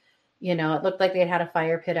 And it looked like they had a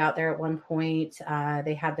fire pit out there at one point.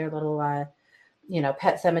 They had their little,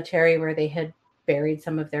 pet cemetery where they had buried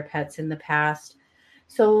some of their pets in the past.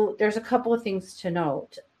 So there's a couple of things to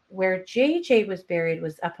note. Where JJ was buried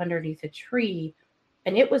was up underneath a tree,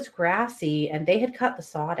 and it was grassy, and they had cut the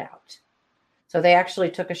sod out. So they actually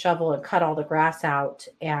took a shovel and cut all the grass out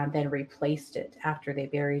and then replaced it after they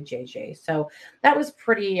buried JJ. So that was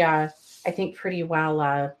pretty, I think, pretty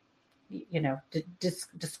well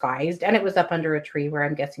disguised, and it was up under a tree where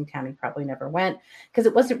I'm guessing Tammy probably never went because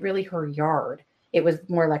it wasn't really her yard. It was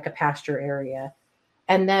more like a pasture area.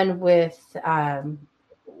 And then with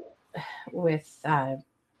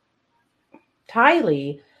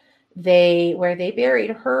Tylee, they where they buried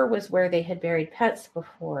her was where they had buried pets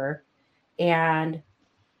before, and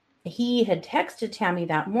he had texted Tammy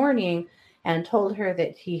that morning and told her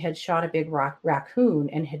that he had shot a big raccoon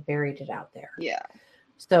and had buried it out there. Yeah.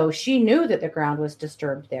 So she knew that the ground was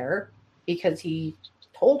disturbed there because he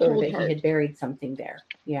told her Told that he her. had buried something there.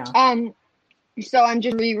 Yeah. Um, so I'm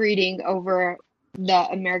just rereading over the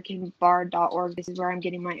AmericanBar.org. This is where I'm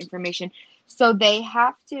getting my information. So they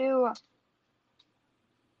have to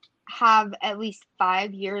have at least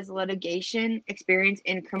 5 years litigation experience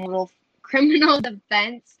in criminal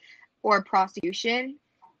defense or prosecution,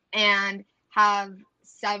 and have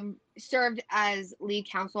served as lead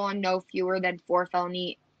counsel on no fewer than 4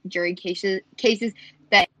 felony jury cases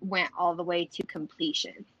that went all the way to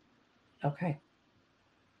completion, Okay.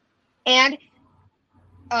 and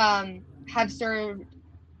have served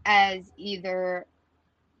as either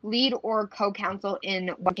lead or co-counsel in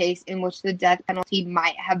one case in which the death penalty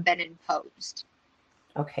might have been imposed.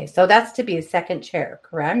 Okay. So that's to be the second chair, No,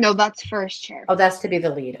 correct? that's first chair. Oh, that's to be the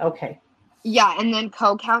lead. Okay. Yeah, and then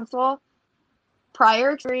co-counsel,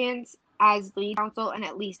 prior experience as lead counsel, and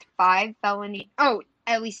at least 3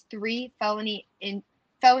 felony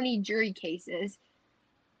felony jury cases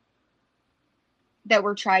that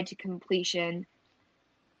were tried to completion.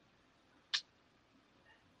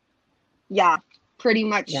 Yeah, pretty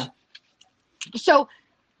much. Yeah. So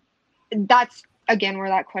that's again where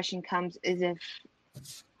that question comes, is if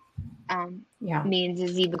Means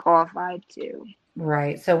is even qualified to.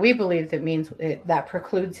 Right. So we believe that means that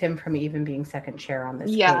precludes him from even being second chair on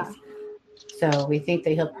this case. So we think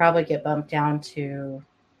that he'll probably get bumped down to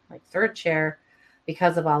like third chair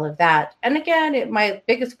because of all of that. And again, my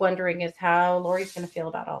biggest wondering is how Lori's going to feel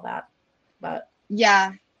about all that. But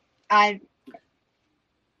yeah,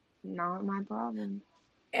 not my problem.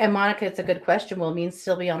 And Monica, it's a good question. Will Means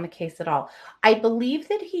still be on the case at all? I believe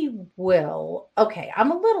that he will. Okay,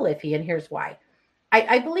 I'm a little iffy, and here's why.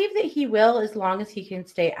 I believe that he will as long as he can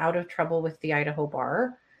stay out of trouble with the Idaho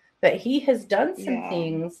bar. But he has done some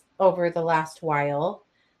things over the last while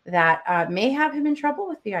that may have him in trouble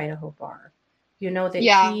with the Idaho bar. You know, that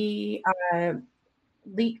he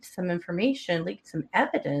leaked some information, leaked some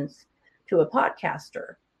evidence to a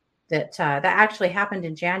podcaster that actually happened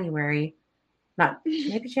in January. Not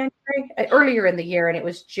maybe January, earlier in the year, and it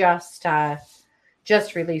was just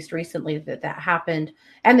released recently that happened.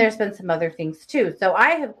 And there's been some other things too. So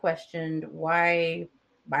I have questioned why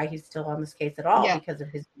he's still on this case at all because of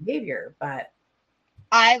his behavior. But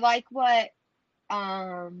I like what,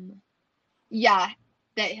 that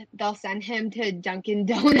they'll send him to Dunkin'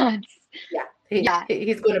 Donuts.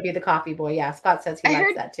 He's going to be the coffee boy. Yeah, Scott says he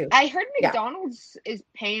likes that too. I heard McDonald's is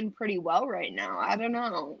paying pretty well right now. I don't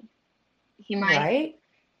know. He might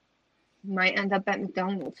end up at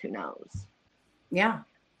McDonald's. Who knows? Yeah.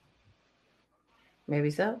 Maybe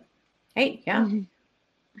so. Hey, yeah. Mm-hmm.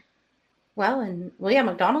 Well,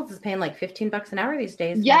 McDonald's is paying like $15 an hour these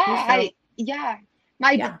days.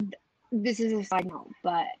 This is a side note,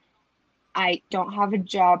 but I don't have a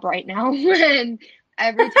job right now. And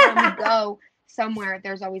every time we go somewhere,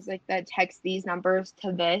 there's always like the text these numbers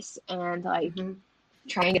to this and like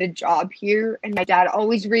try and get a job here. And my dad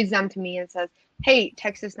always reads them to me and says, hey,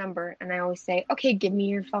 text this number. And I always say, okay, give me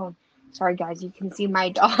your phone. Sorry, guys, you can see my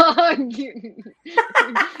dog.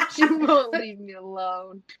 She won't leave me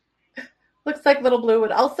alone. Looks like Little Blue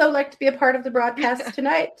would also like to be a part of the broadcast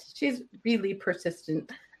tonight. She's really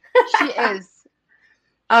persistent. She is.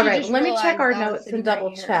 All right, let me check our notes and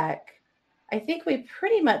double check. I think we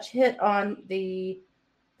pretty much hit on the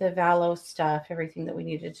Vallow stuff, everything that we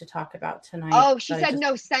needed to talk about tonight. Oh, she said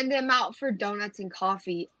no, send them out for donuts and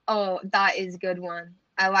coffee. Oh, that is a good one.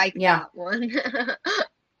 I like that one.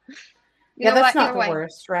 That's not the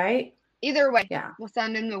worst, right? Either way. Yeah. We'll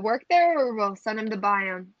send him to work there or we'll send him to buy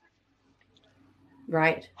them.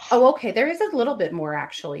 Right. Oh, okay. There is a little bit more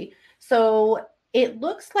actually. So it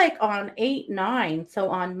looks like on 8/9, so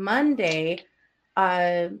on Monday,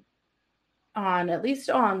 at least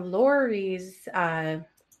on Lori's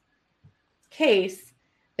case,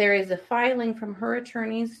 there is a filing from her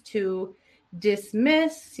attorneys to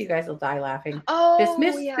dismiss, you guys will die laughing,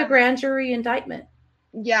 dismiss the grand jury indictment.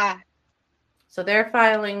 Yeah. So they're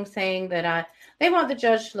filing saying that they want the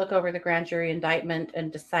judge to look over the grand jury indictment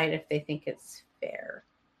and decide if they think it's fair.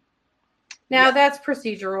 Now that's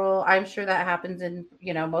procedural. I'm sure that happens in,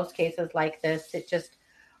 most cases like this. It just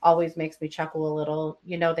always makes me chuckle a little.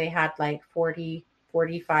 They had like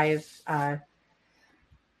 45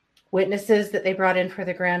 witnesses that they brought in for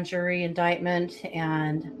the grand jury indictment.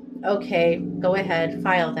 And okay, go ahead,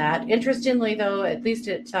 file that. Interestingly, though, at least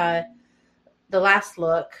at the last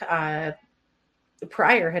look,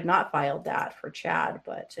 Pryor had not filed that for Chad,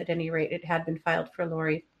 but at any rate, it had been filed for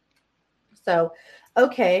Lori. So,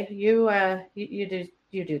 okay, you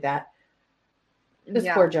do that. This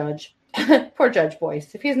poor judge, poor Judge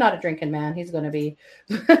Boyce. If he's not a drinking man, he's going to be.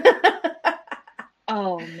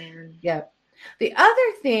 Oh man. Yeah. The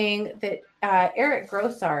other thing that Eric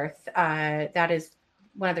Grossarth, that is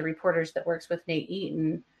one of the reporters that works with Nate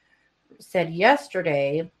Eaton, said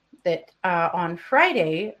yesterday that on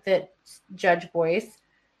Friday that Judge Boyce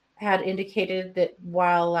had indicated that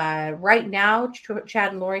while right now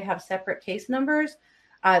Chad and Lori have separate case numbers,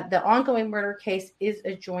 the ongoing murder case is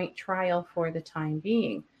a joint trial for the time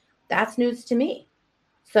being. That's news to me.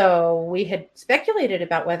 So we had speculated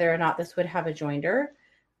about whether or not this would have a joinder,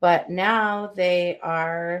 but now they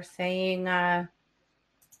are saying that,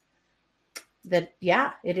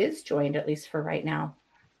 it is joined, at least for right now.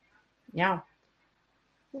 Yeah.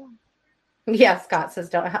 Yeah, Scott says,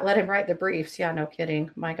 don't let him write the briefs. Yeah, no kidding.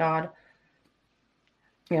 My God.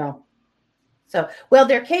 Yeah. So, well,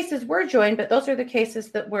 their cases were joined, but those are the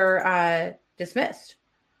cases that were dismissed.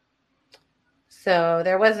 So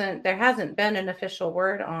there hasn't been an official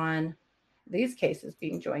word on these cases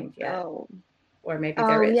being joined yet. Oh. or maybe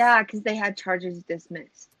there Oh, is. yeah, because they had charges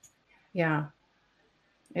dismissed. Yeah.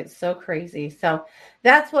 It's so crazy. So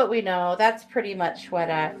that's what we know. That's pretty much what,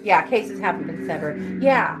 yeah, cases haven't been severed.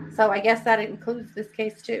 Yeah. So I guess that includes this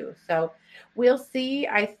case too. So we'll see.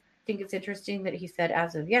 I think it's interesting that he said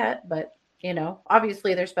as of yet, but,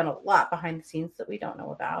 obviously there's been a lot behind the scenes that we don't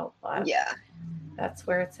know about, but Yeah. that's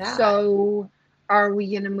where it's at. So, are we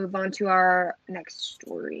going to move on to our next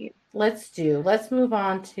story? Let's move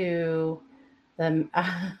on to the,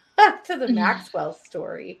 to the Maxwell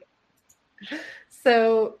story.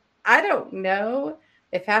 So I don't know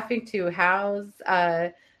if having to house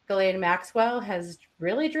Ghislaine Maxwell has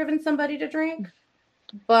really driven somebody to drink,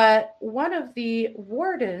 but one of the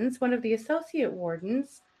wardens, one of the associate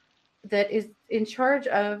wardens that is in charge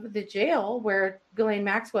of the jail where Ghislaine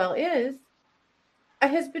Maxwell is,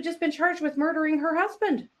 has just been charged with murdering her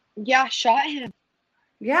husband. Yeah, shot him.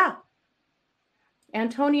 Yeah.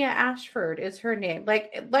 Antonia Ashford is her name.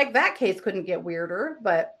 Like that case couldn't get weirder,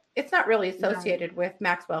 but it's not really associated with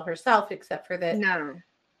Maxwell herself, except for that. No.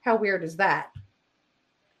 How weird is that?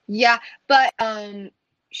 Yeah, but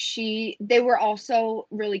they were also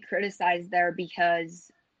really criticized there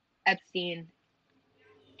because Epstein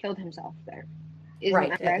killed himself there. Isn't Right,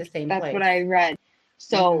 that at the correct? same That's place. what I read.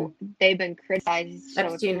 So Mm-hmm. they've been criticized. So it's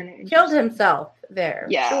kind Epstein of interesting. killed himself there.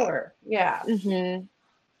 Yeah. Sure. Yeah. Mm-hmm.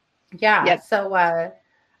 Yeah. Yep. So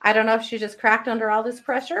I don't know if she just cracked under all this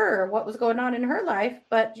pressure or what was going on in her life,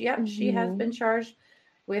 but yep, she has been charged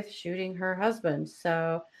with shooting her husband.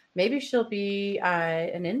 So maybe she'll be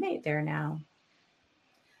an inmate there now.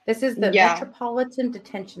 This is the Metropolitan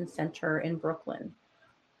Detention Center in Brooklyn.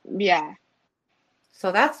 Yeah.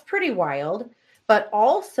 So that's pretty wild. But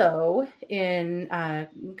also in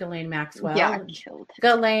Ghislaine Maxwell. Yeah, killed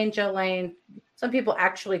him. Jolaine. Some people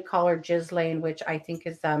actually call her Ghislaine, which I think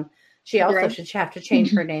is she also should have to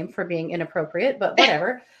change her name for being inappropriate, but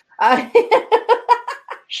whatever.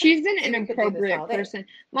 She's an inappropriate person.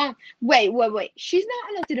 Mom, wait. She's not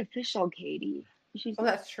an elected official, Katie. Well,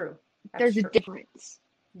 that's true. There's a difference.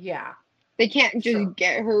 Yeah. They can't just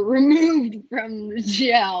get her removed from the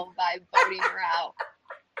jail by voting her out.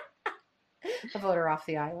 Vote her off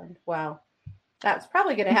the island. Wow. That's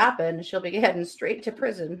probably going to happen. She'll be heading straight to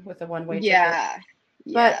prison with a one-way ticket. Yeah.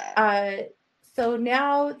 But so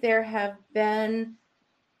now there's been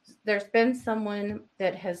someone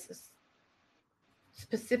that has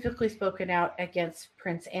specifically spoken out against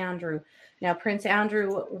Prince Andrew. Now, Prince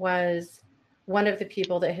Andrew was one of the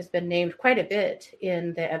people that has been named quite a bit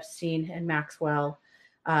in the Epstein and Maxwell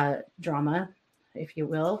drama, if you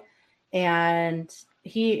will. And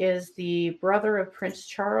he is the brother of Prince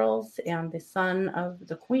Charles and the son of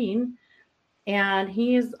the Queen. And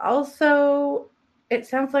he is also, it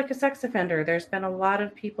sounds like, a sex offender. There's been a lot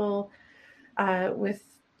of people with,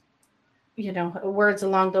 words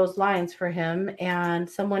along those lines for him. And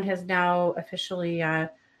someone has now officially,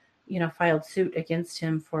 filed suit against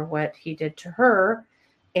him for what he did to her.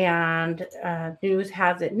 And news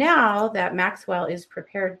has it now that Maxwell is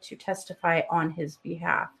prepared to testify on his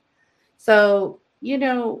behalf. So,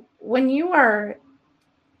 when you are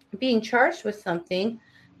being charged with something,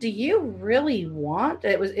 do you really want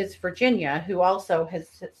it's Virginia who also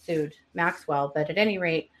has sued Maxwell, but at any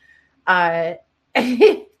rate, now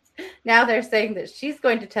they're saying that she's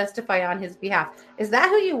going to testify on his behalf. Is that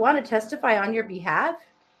who you want to testify on your behalf?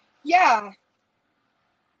 Yeah.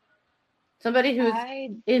 Somebody who's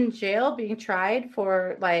in jail being tried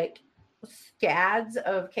for scads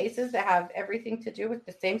of cases that have everything to do with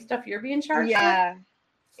the same stuff you're being charged with?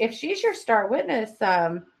 If she's your star witness,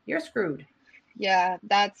 you're screwed. Yeah,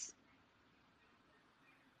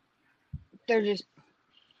 they're just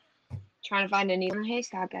trying to find a needle in a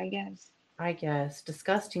haystack, I guess.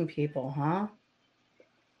 Disgusting people, huh?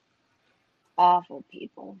 Awful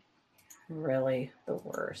people. Really the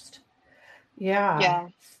worst. Yeah.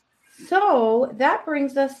 So that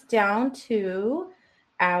brings us down to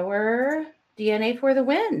our DNA for the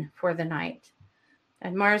win for the night.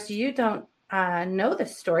 And Mars, you don't know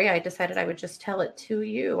this story. I decided I would just tell it to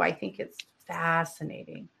you. I think it's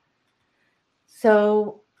fascinating.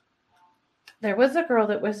 So there was a girl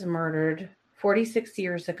that was murdered 46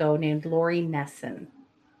 years ago named Lori Nesson.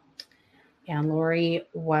 And Lori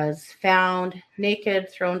was found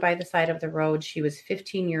naked, thrown by the side of the road. She was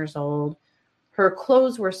 15 years old. Her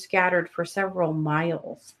clothes were scattered for several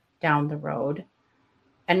miles down the road.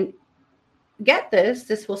 And get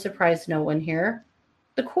this will surprise no one here.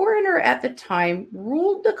 The coroner at the time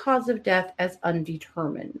ruled the cause of death as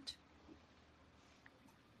undetermined.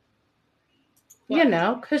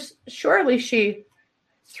 What? Because surely she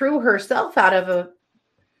threw herself out of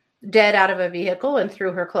dead out of a vehicle and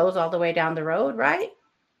threw her clothes all the way down the road, right?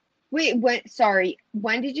 Wait, what? Sorry.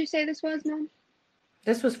 When did you say this was, Mom?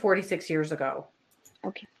 This was 46 years ago.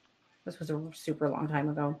 Okay. This was a super long time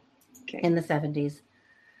ago Okay. in the 70s.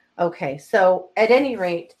 Okay, so at any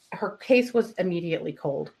rate, her case was immediately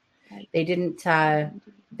cold. They didn't have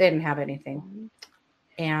anything.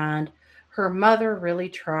 And her mother really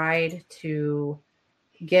tried to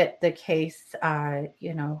get the case,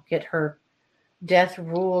 get her death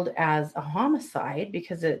ruled as a homicide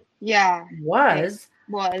because it was,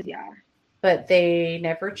 yeah. but they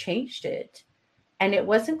never changed it. And it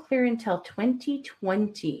wasn't clear until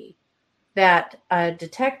 2020 that a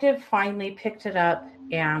detective finally picked it up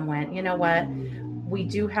and went, you know what? We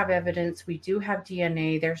do have evidence. We do have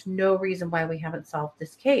DNA. There's no reason why we haven't solved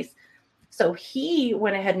this case. So he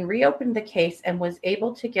went ahead and reopened the case and was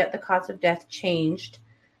able to get the cause of death changed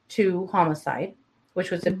to homicide,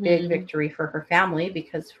 which was a big victory for her family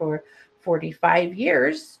because for 45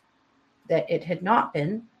 years that it had not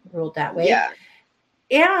been ruled that way. Yeah.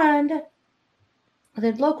 And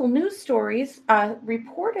the local news stories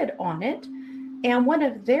reported on it, and one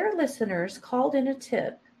of their listeners called in a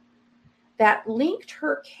tip that linked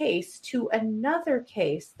her case to another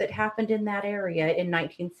case that happened in that area in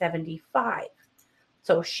 1975.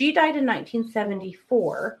 So she died in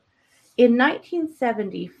 1974. In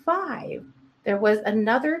 1975, there was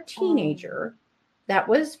another teenager that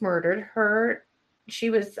was murdered. She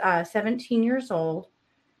was 17 years old,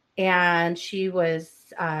 and she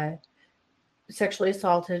was sexually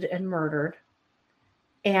assaulted and murdered.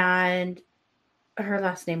 And her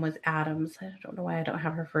last name was Adams. I don't know why I don't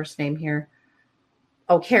have her first name here.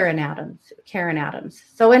 Oh, Karen Adams. Karen Adams.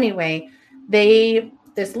 So anyway,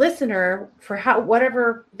 this listener, for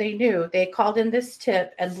whatever they knew, they called in this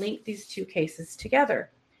tip and linked these two cases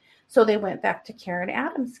together. So they went back to Karen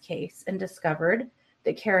Adams' case and discovered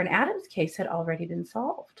that Karen Adams' case had already been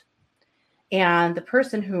solved. And the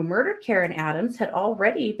person who murdered Karen Adams had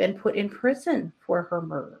already been put in prison for her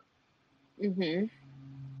murder.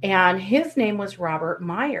 And his name was Robert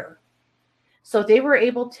Meyer. So they were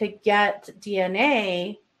able to get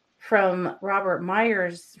DNA from Robert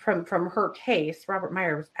Meyer's from her case. Robert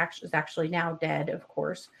Meyer is actually now dead, of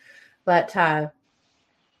course, but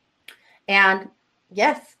and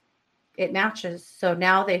yes, it matches. So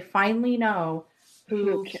now they finally know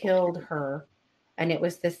who killed her, and it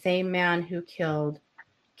was the same man who killed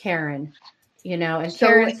Karen. And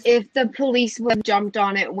so if the police would have jumped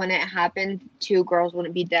on it when it happened, 2 girls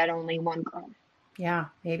wouldn't be dead, only 1 girl. Yeah,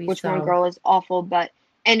 maybe Which so. 1 girl is awful,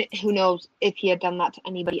 and who knows if he had done that to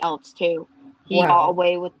anybody else too. He got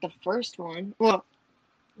away with the first one. Well,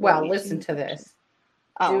 listen to this.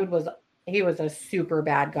 Dude was a super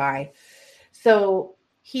bad guy. So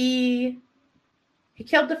he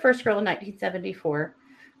killed the first girl in 1974.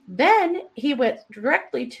 Then he went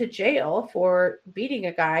directly to jail for beating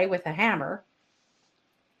a guy with a hammer.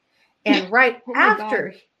 And right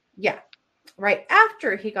after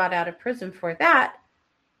he got out of prison for that,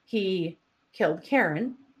 he killed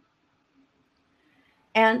Karen.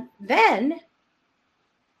 And then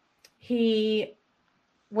he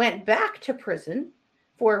went back to prison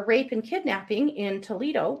for rape and kidnapping in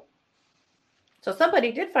Toledo. So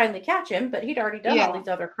somebody did finally catch him, but he'd already done all these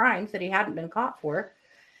other crimes that he hadn't been caught for.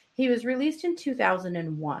 He was released in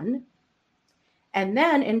 2001. And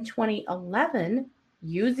then in 2011,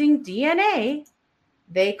 using DNA,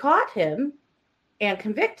 they caught him and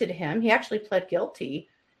convicted him. He actually pled guilty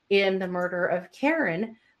in the murder of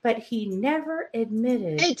Karen, but he never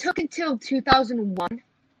admitted. It took until 2001.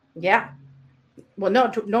 Yeah. Well, no,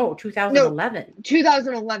 2011. No,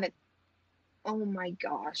 2011. Oh my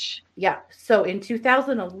gosh. Yeah. So in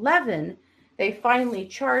 2011, they finally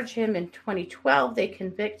charge him. In 2012, they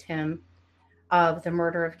convict him of the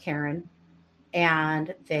murder of Karen,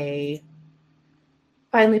 and they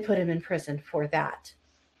finally put him in prison for that.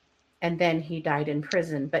 And then he died in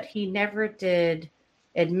prison, but he never did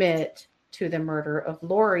admit to the murder of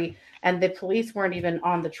Lori, and the police weren't even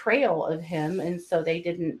on the trail of him, and so they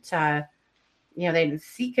didn't they didn't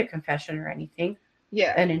seek a confession or anything.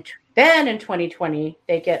 Yeah. And then in 2020,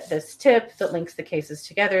 they get this tip that links the cases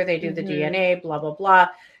together. They do the DNA, blah, blah, blah.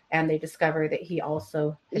 And they discover that he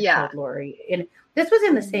also had killed Lori. And this was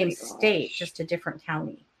in the same state, just a different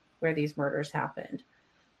county where these murders happened.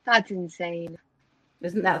 That's insane.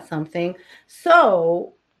 Isn't that something?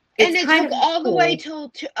 So, and it took all the way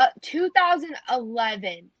till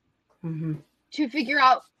 2011 to figure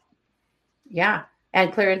out. Yeah.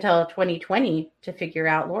 And clear until 2020 to figure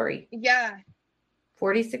out Lori. Yeah.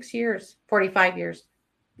 46 years, 45 years.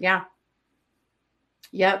 Yeah.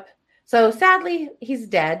 Yep. So sadly, he's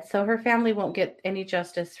dead. So her family won't get any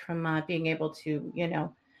justice from being able to,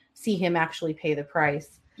 see him actually pay the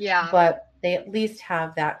price. Yeah. But they at least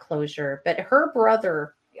have that closure. But her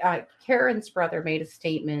brother, Karen's brother, made a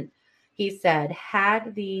statement. He said,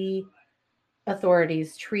 had the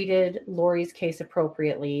authorities treated Lori's case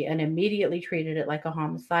appropriately and immediately treated it like a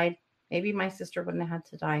homicide, maybe my sister wouldn't have had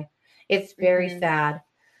to die. It's very Hmm. sad.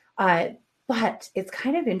 Uh, but it's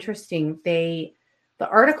kind of interesting. The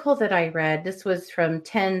article that I read, this was from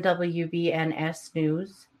 10 WBNS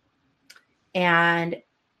News, and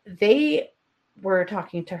they were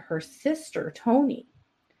talking to her sister, Tony.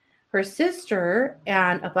 Her sister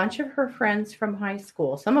and a bunch of her friends from high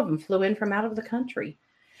school, some of them flew in from out of the country,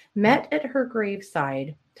 met at her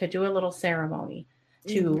graveside to do a little ceremony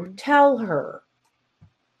to Hmm. tell her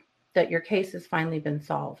that your case has finally been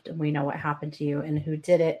solved and we know what happened to you and who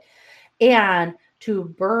did it, and to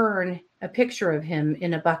burn a picture of him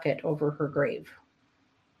in a bucket over her grave.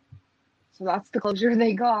 So that's the closure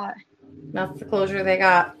they got. That's the closure they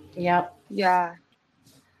got. Yep. Yeah.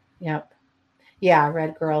 Yep. Yeah,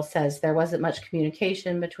 Red Girl says there wasn't much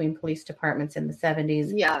communication between police departments in the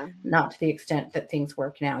 70s, Yeah. not to the extent that things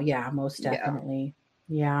work now. Yeah, most Yeah. definitely.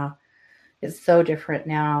 Yeah. It's so different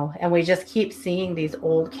now. And we just keep seeing these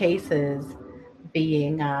old cases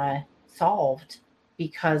being solved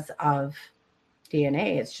because of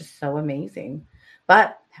DNA. It's just so amazing.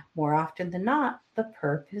 But more often than not, the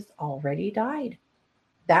perp has already died.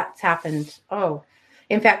 That's happened. Oh,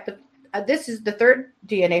 in fact, this is the third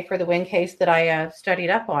DNA for the Wynn case that I studied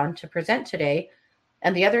up on to present today.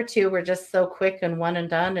 And the other two were just so quick and one and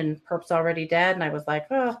done, and perp's already dead. And I was like,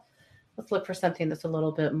 oh, let's look for something that's a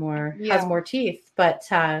little bit more, has Yeah. more teeth. But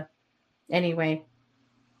anyway,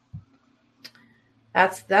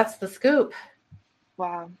 that's the scoop.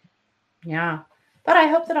 Wow. Yeah. But I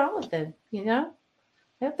hope that all of them, I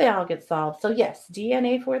hope they all get solved. So yes,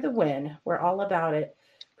 DNA for the win. We're all about it.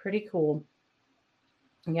 Pretty cool.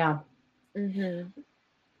 Yeah. Hmm.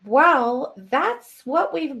 Well, that's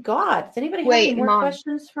what we've got. Does anybody have any Wait, more Mom.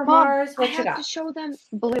 questions for Mom, Mars? I What you have to got? show them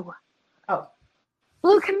Blue. Oh,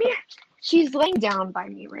 Blue, come here. She's laying down by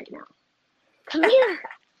me right now. Come here.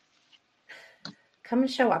 come and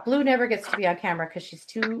show up. Blue never gets to be on camera because she's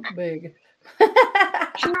too big. She's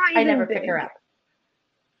not I even never pick her big. up.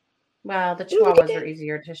 Well, the Look at chihuahuas are that.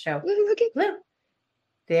 easier to show. Look at Blue.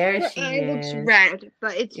 There her she eye looks is. red,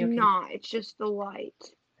 but it's You can not. It's just the light.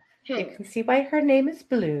 you Hey. can see why her name is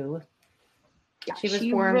Blue. Yeah, She was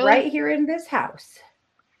she born really right here in this house.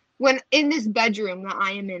 when in this bedroom that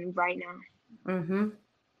I am in right now. Mm-hmm.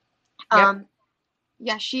 Yep. Um,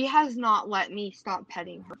 yeah, she has not let me stop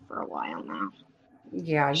petting her for a while now.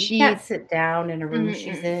 Yeah, you can't She sit down in a room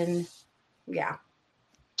she's mm-mm, in. Yeah.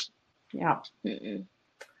 Yeah. mm-mm.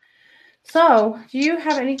 So, do you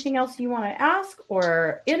have anything else you want to ask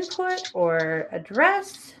or input or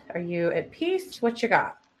address? Are you at peace? What you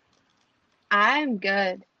got? I'm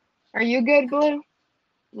good. Are you good, Blue?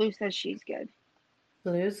 Blue says she's good.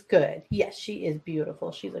 Blue's good. Yes, she is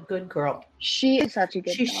beautiful. She's a good girl. She is such a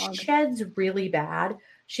good She dog. sheds really bad.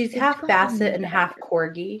 She's It's half gotten basset and half better.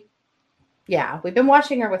 corgi. Yeah, we've been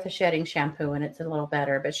washing her with a shedding shampoo and it's a little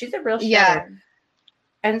better, but she's a real Yeah, shedder.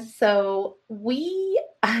 And so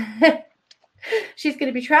she's going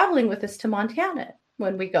to be traveling with us to Montana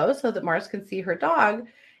when we go so that Mars can see her dog.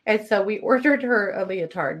 And so we ordered her a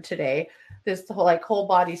leotard today, this whole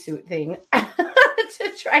bodysuit thing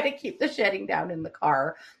to try to keep the shedding down in the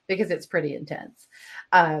car because it's pretty intense.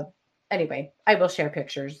 Uh, anyway, I will share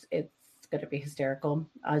pictures. It's going to be hysterical.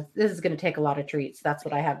 This is going to take a lot of treats. That's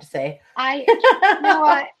what I have to say. you know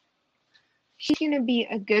what? She's gonna be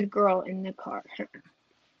a good girl in the car.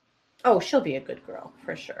 Oh, she'll be a good girl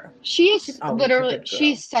for sure. She She's is always a literally, good girl.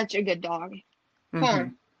 she's such a good dog. Huh. Hmm.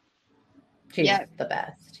 She's Yeah. the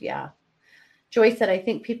best. Yeah. Joy said, I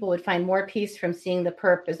think people would find more peace from seeing the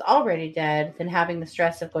perp is already dead than having the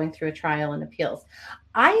stress of going through a trial and appeals.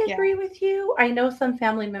 I Yeah. agree with you. I know some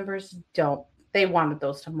family members don't. They wanted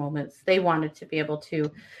those moments. They wanted to be able to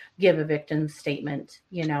give a victim statement.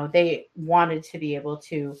 They wanted to be able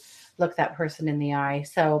to look that person in the eye.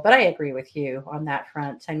 So, but I agree with you on that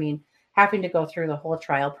front. I mean, having to go through the whole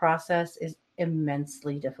trial process is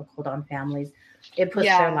immensely difficult on families. It puts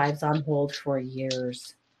their Yeah. lives on hold for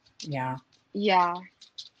years. Yeah. Yeah.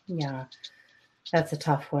 Yeah, that's a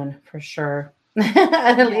tough one for sure.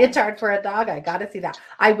 A leotard for a dog. I got to see that.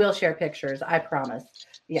 I will share pictures. I promise.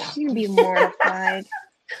 Yeah. She's gonna be mortified.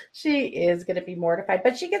 She is going to be mortified,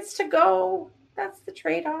 but she gets to go. That's the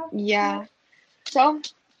trade off. Yeah. So,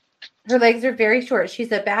 Her legs are very short.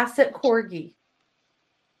 She's a Basset Corgi.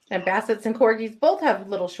 And bassets and corgis both have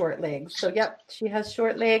little short legs. So, yep, she has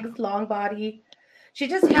short legs, long body. She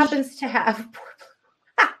just happens to have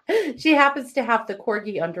she happens to have the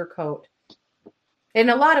corgi undercoat. In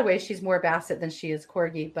a lot of ways, she's more basset than she is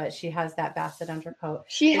corgi, but she has that basset undercoat.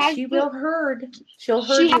 She But has she the will herd. She'll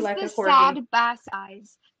she herd you has like the a corgi. sad bass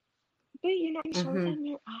eyes, but you're not show Hmm. them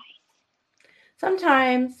your eyes.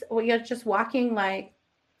 Sometimes you're just walking like,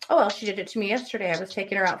 oh, well, she did it to me yesterday. I was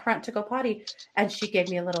taking her out front to go potty, and she gave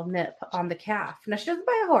me a little nip on the calf. Now, she doesn't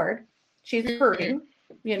bite hard. She's herding.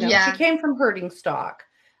 You know, she Yeah. came from herding stock,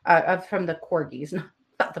 from the corgis,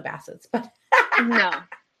 not the bassets, but No.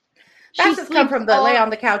 bassets come from the lay on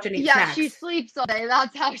the couch and eat Yeah, snacks. she sleeps all day.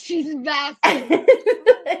 That's how she's basset.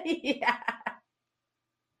 Yeah.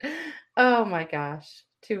 Oh my gosh.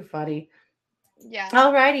 Too funny. Yeah.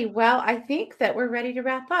 Alrighty. Well, I think that we're ready to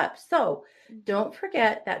wrap up. So don't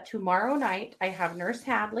forget that tomorrow night I have Nurse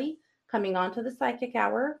Hadley coming onto the Psychic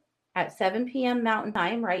Hour at 7 p.m. Mountain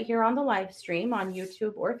Time right here on the live stream on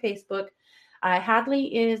YouTube or Facebook.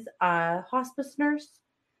 Hadley is a hospice nurse.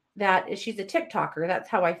 She's a TikToker. That's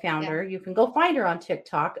how I found her. You can go find her on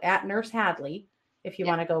TikTok at Nurse Hadley if you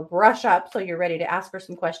want to go brush up so you're ready to ask her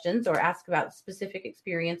some questions or ask about specific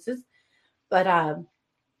experiences. But and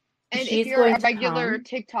she's if you're going a regular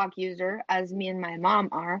TikTok user, as me and my mom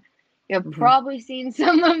are, you've probably seen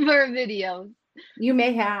some of her videos. You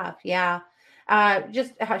may have, yeah.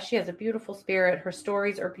 Just how she has a beautiful spirit. Her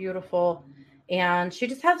stories are beautiful, and she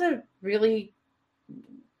just has a really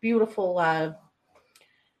beautiful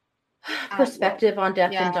perspective on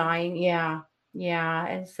death and dying. Yeah.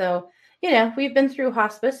 And so, we've been through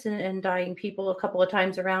hospice and dying people a couple of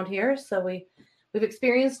times around here, so we've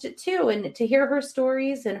experienced it too. And to hear her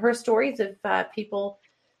stories of people,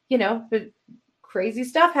 with crazy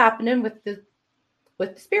stuff happening with the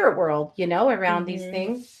spirit world, around these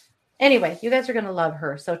things. Anyway, you guys are going to love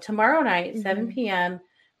her. So tomorrow night, 7 p.m.,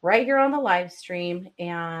 right here on the live stream.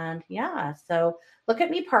 And so look at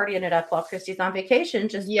me partying it up while Christy's on vacation,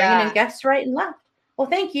 just bringing in guests right and left. Well,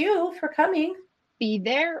 thank you for coming. Be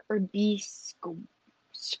there or be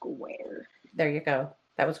square. There you go.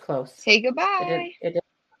 That was close. Say goodbye. It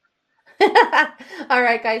did. All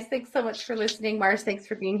right, guys. Thanks so much for listening. Mars, thanks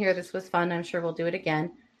for being here. This was fun. I'm sure we'll do it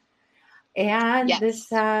again. And this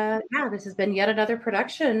has been yet another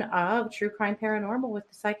production of True Crime Paranormal with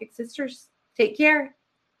the Psychic Sisters. Take care.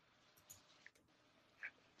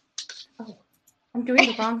 Oh, I'm doing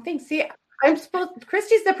the wrong thing. See,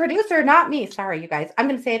 Christy's the producer, not me. Sorry, you guys. I'm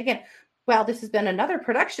going to say it again. Well, this has been another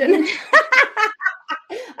production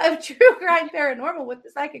of True Crime Paranormal with the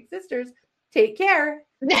Psychic Sisters. Take care.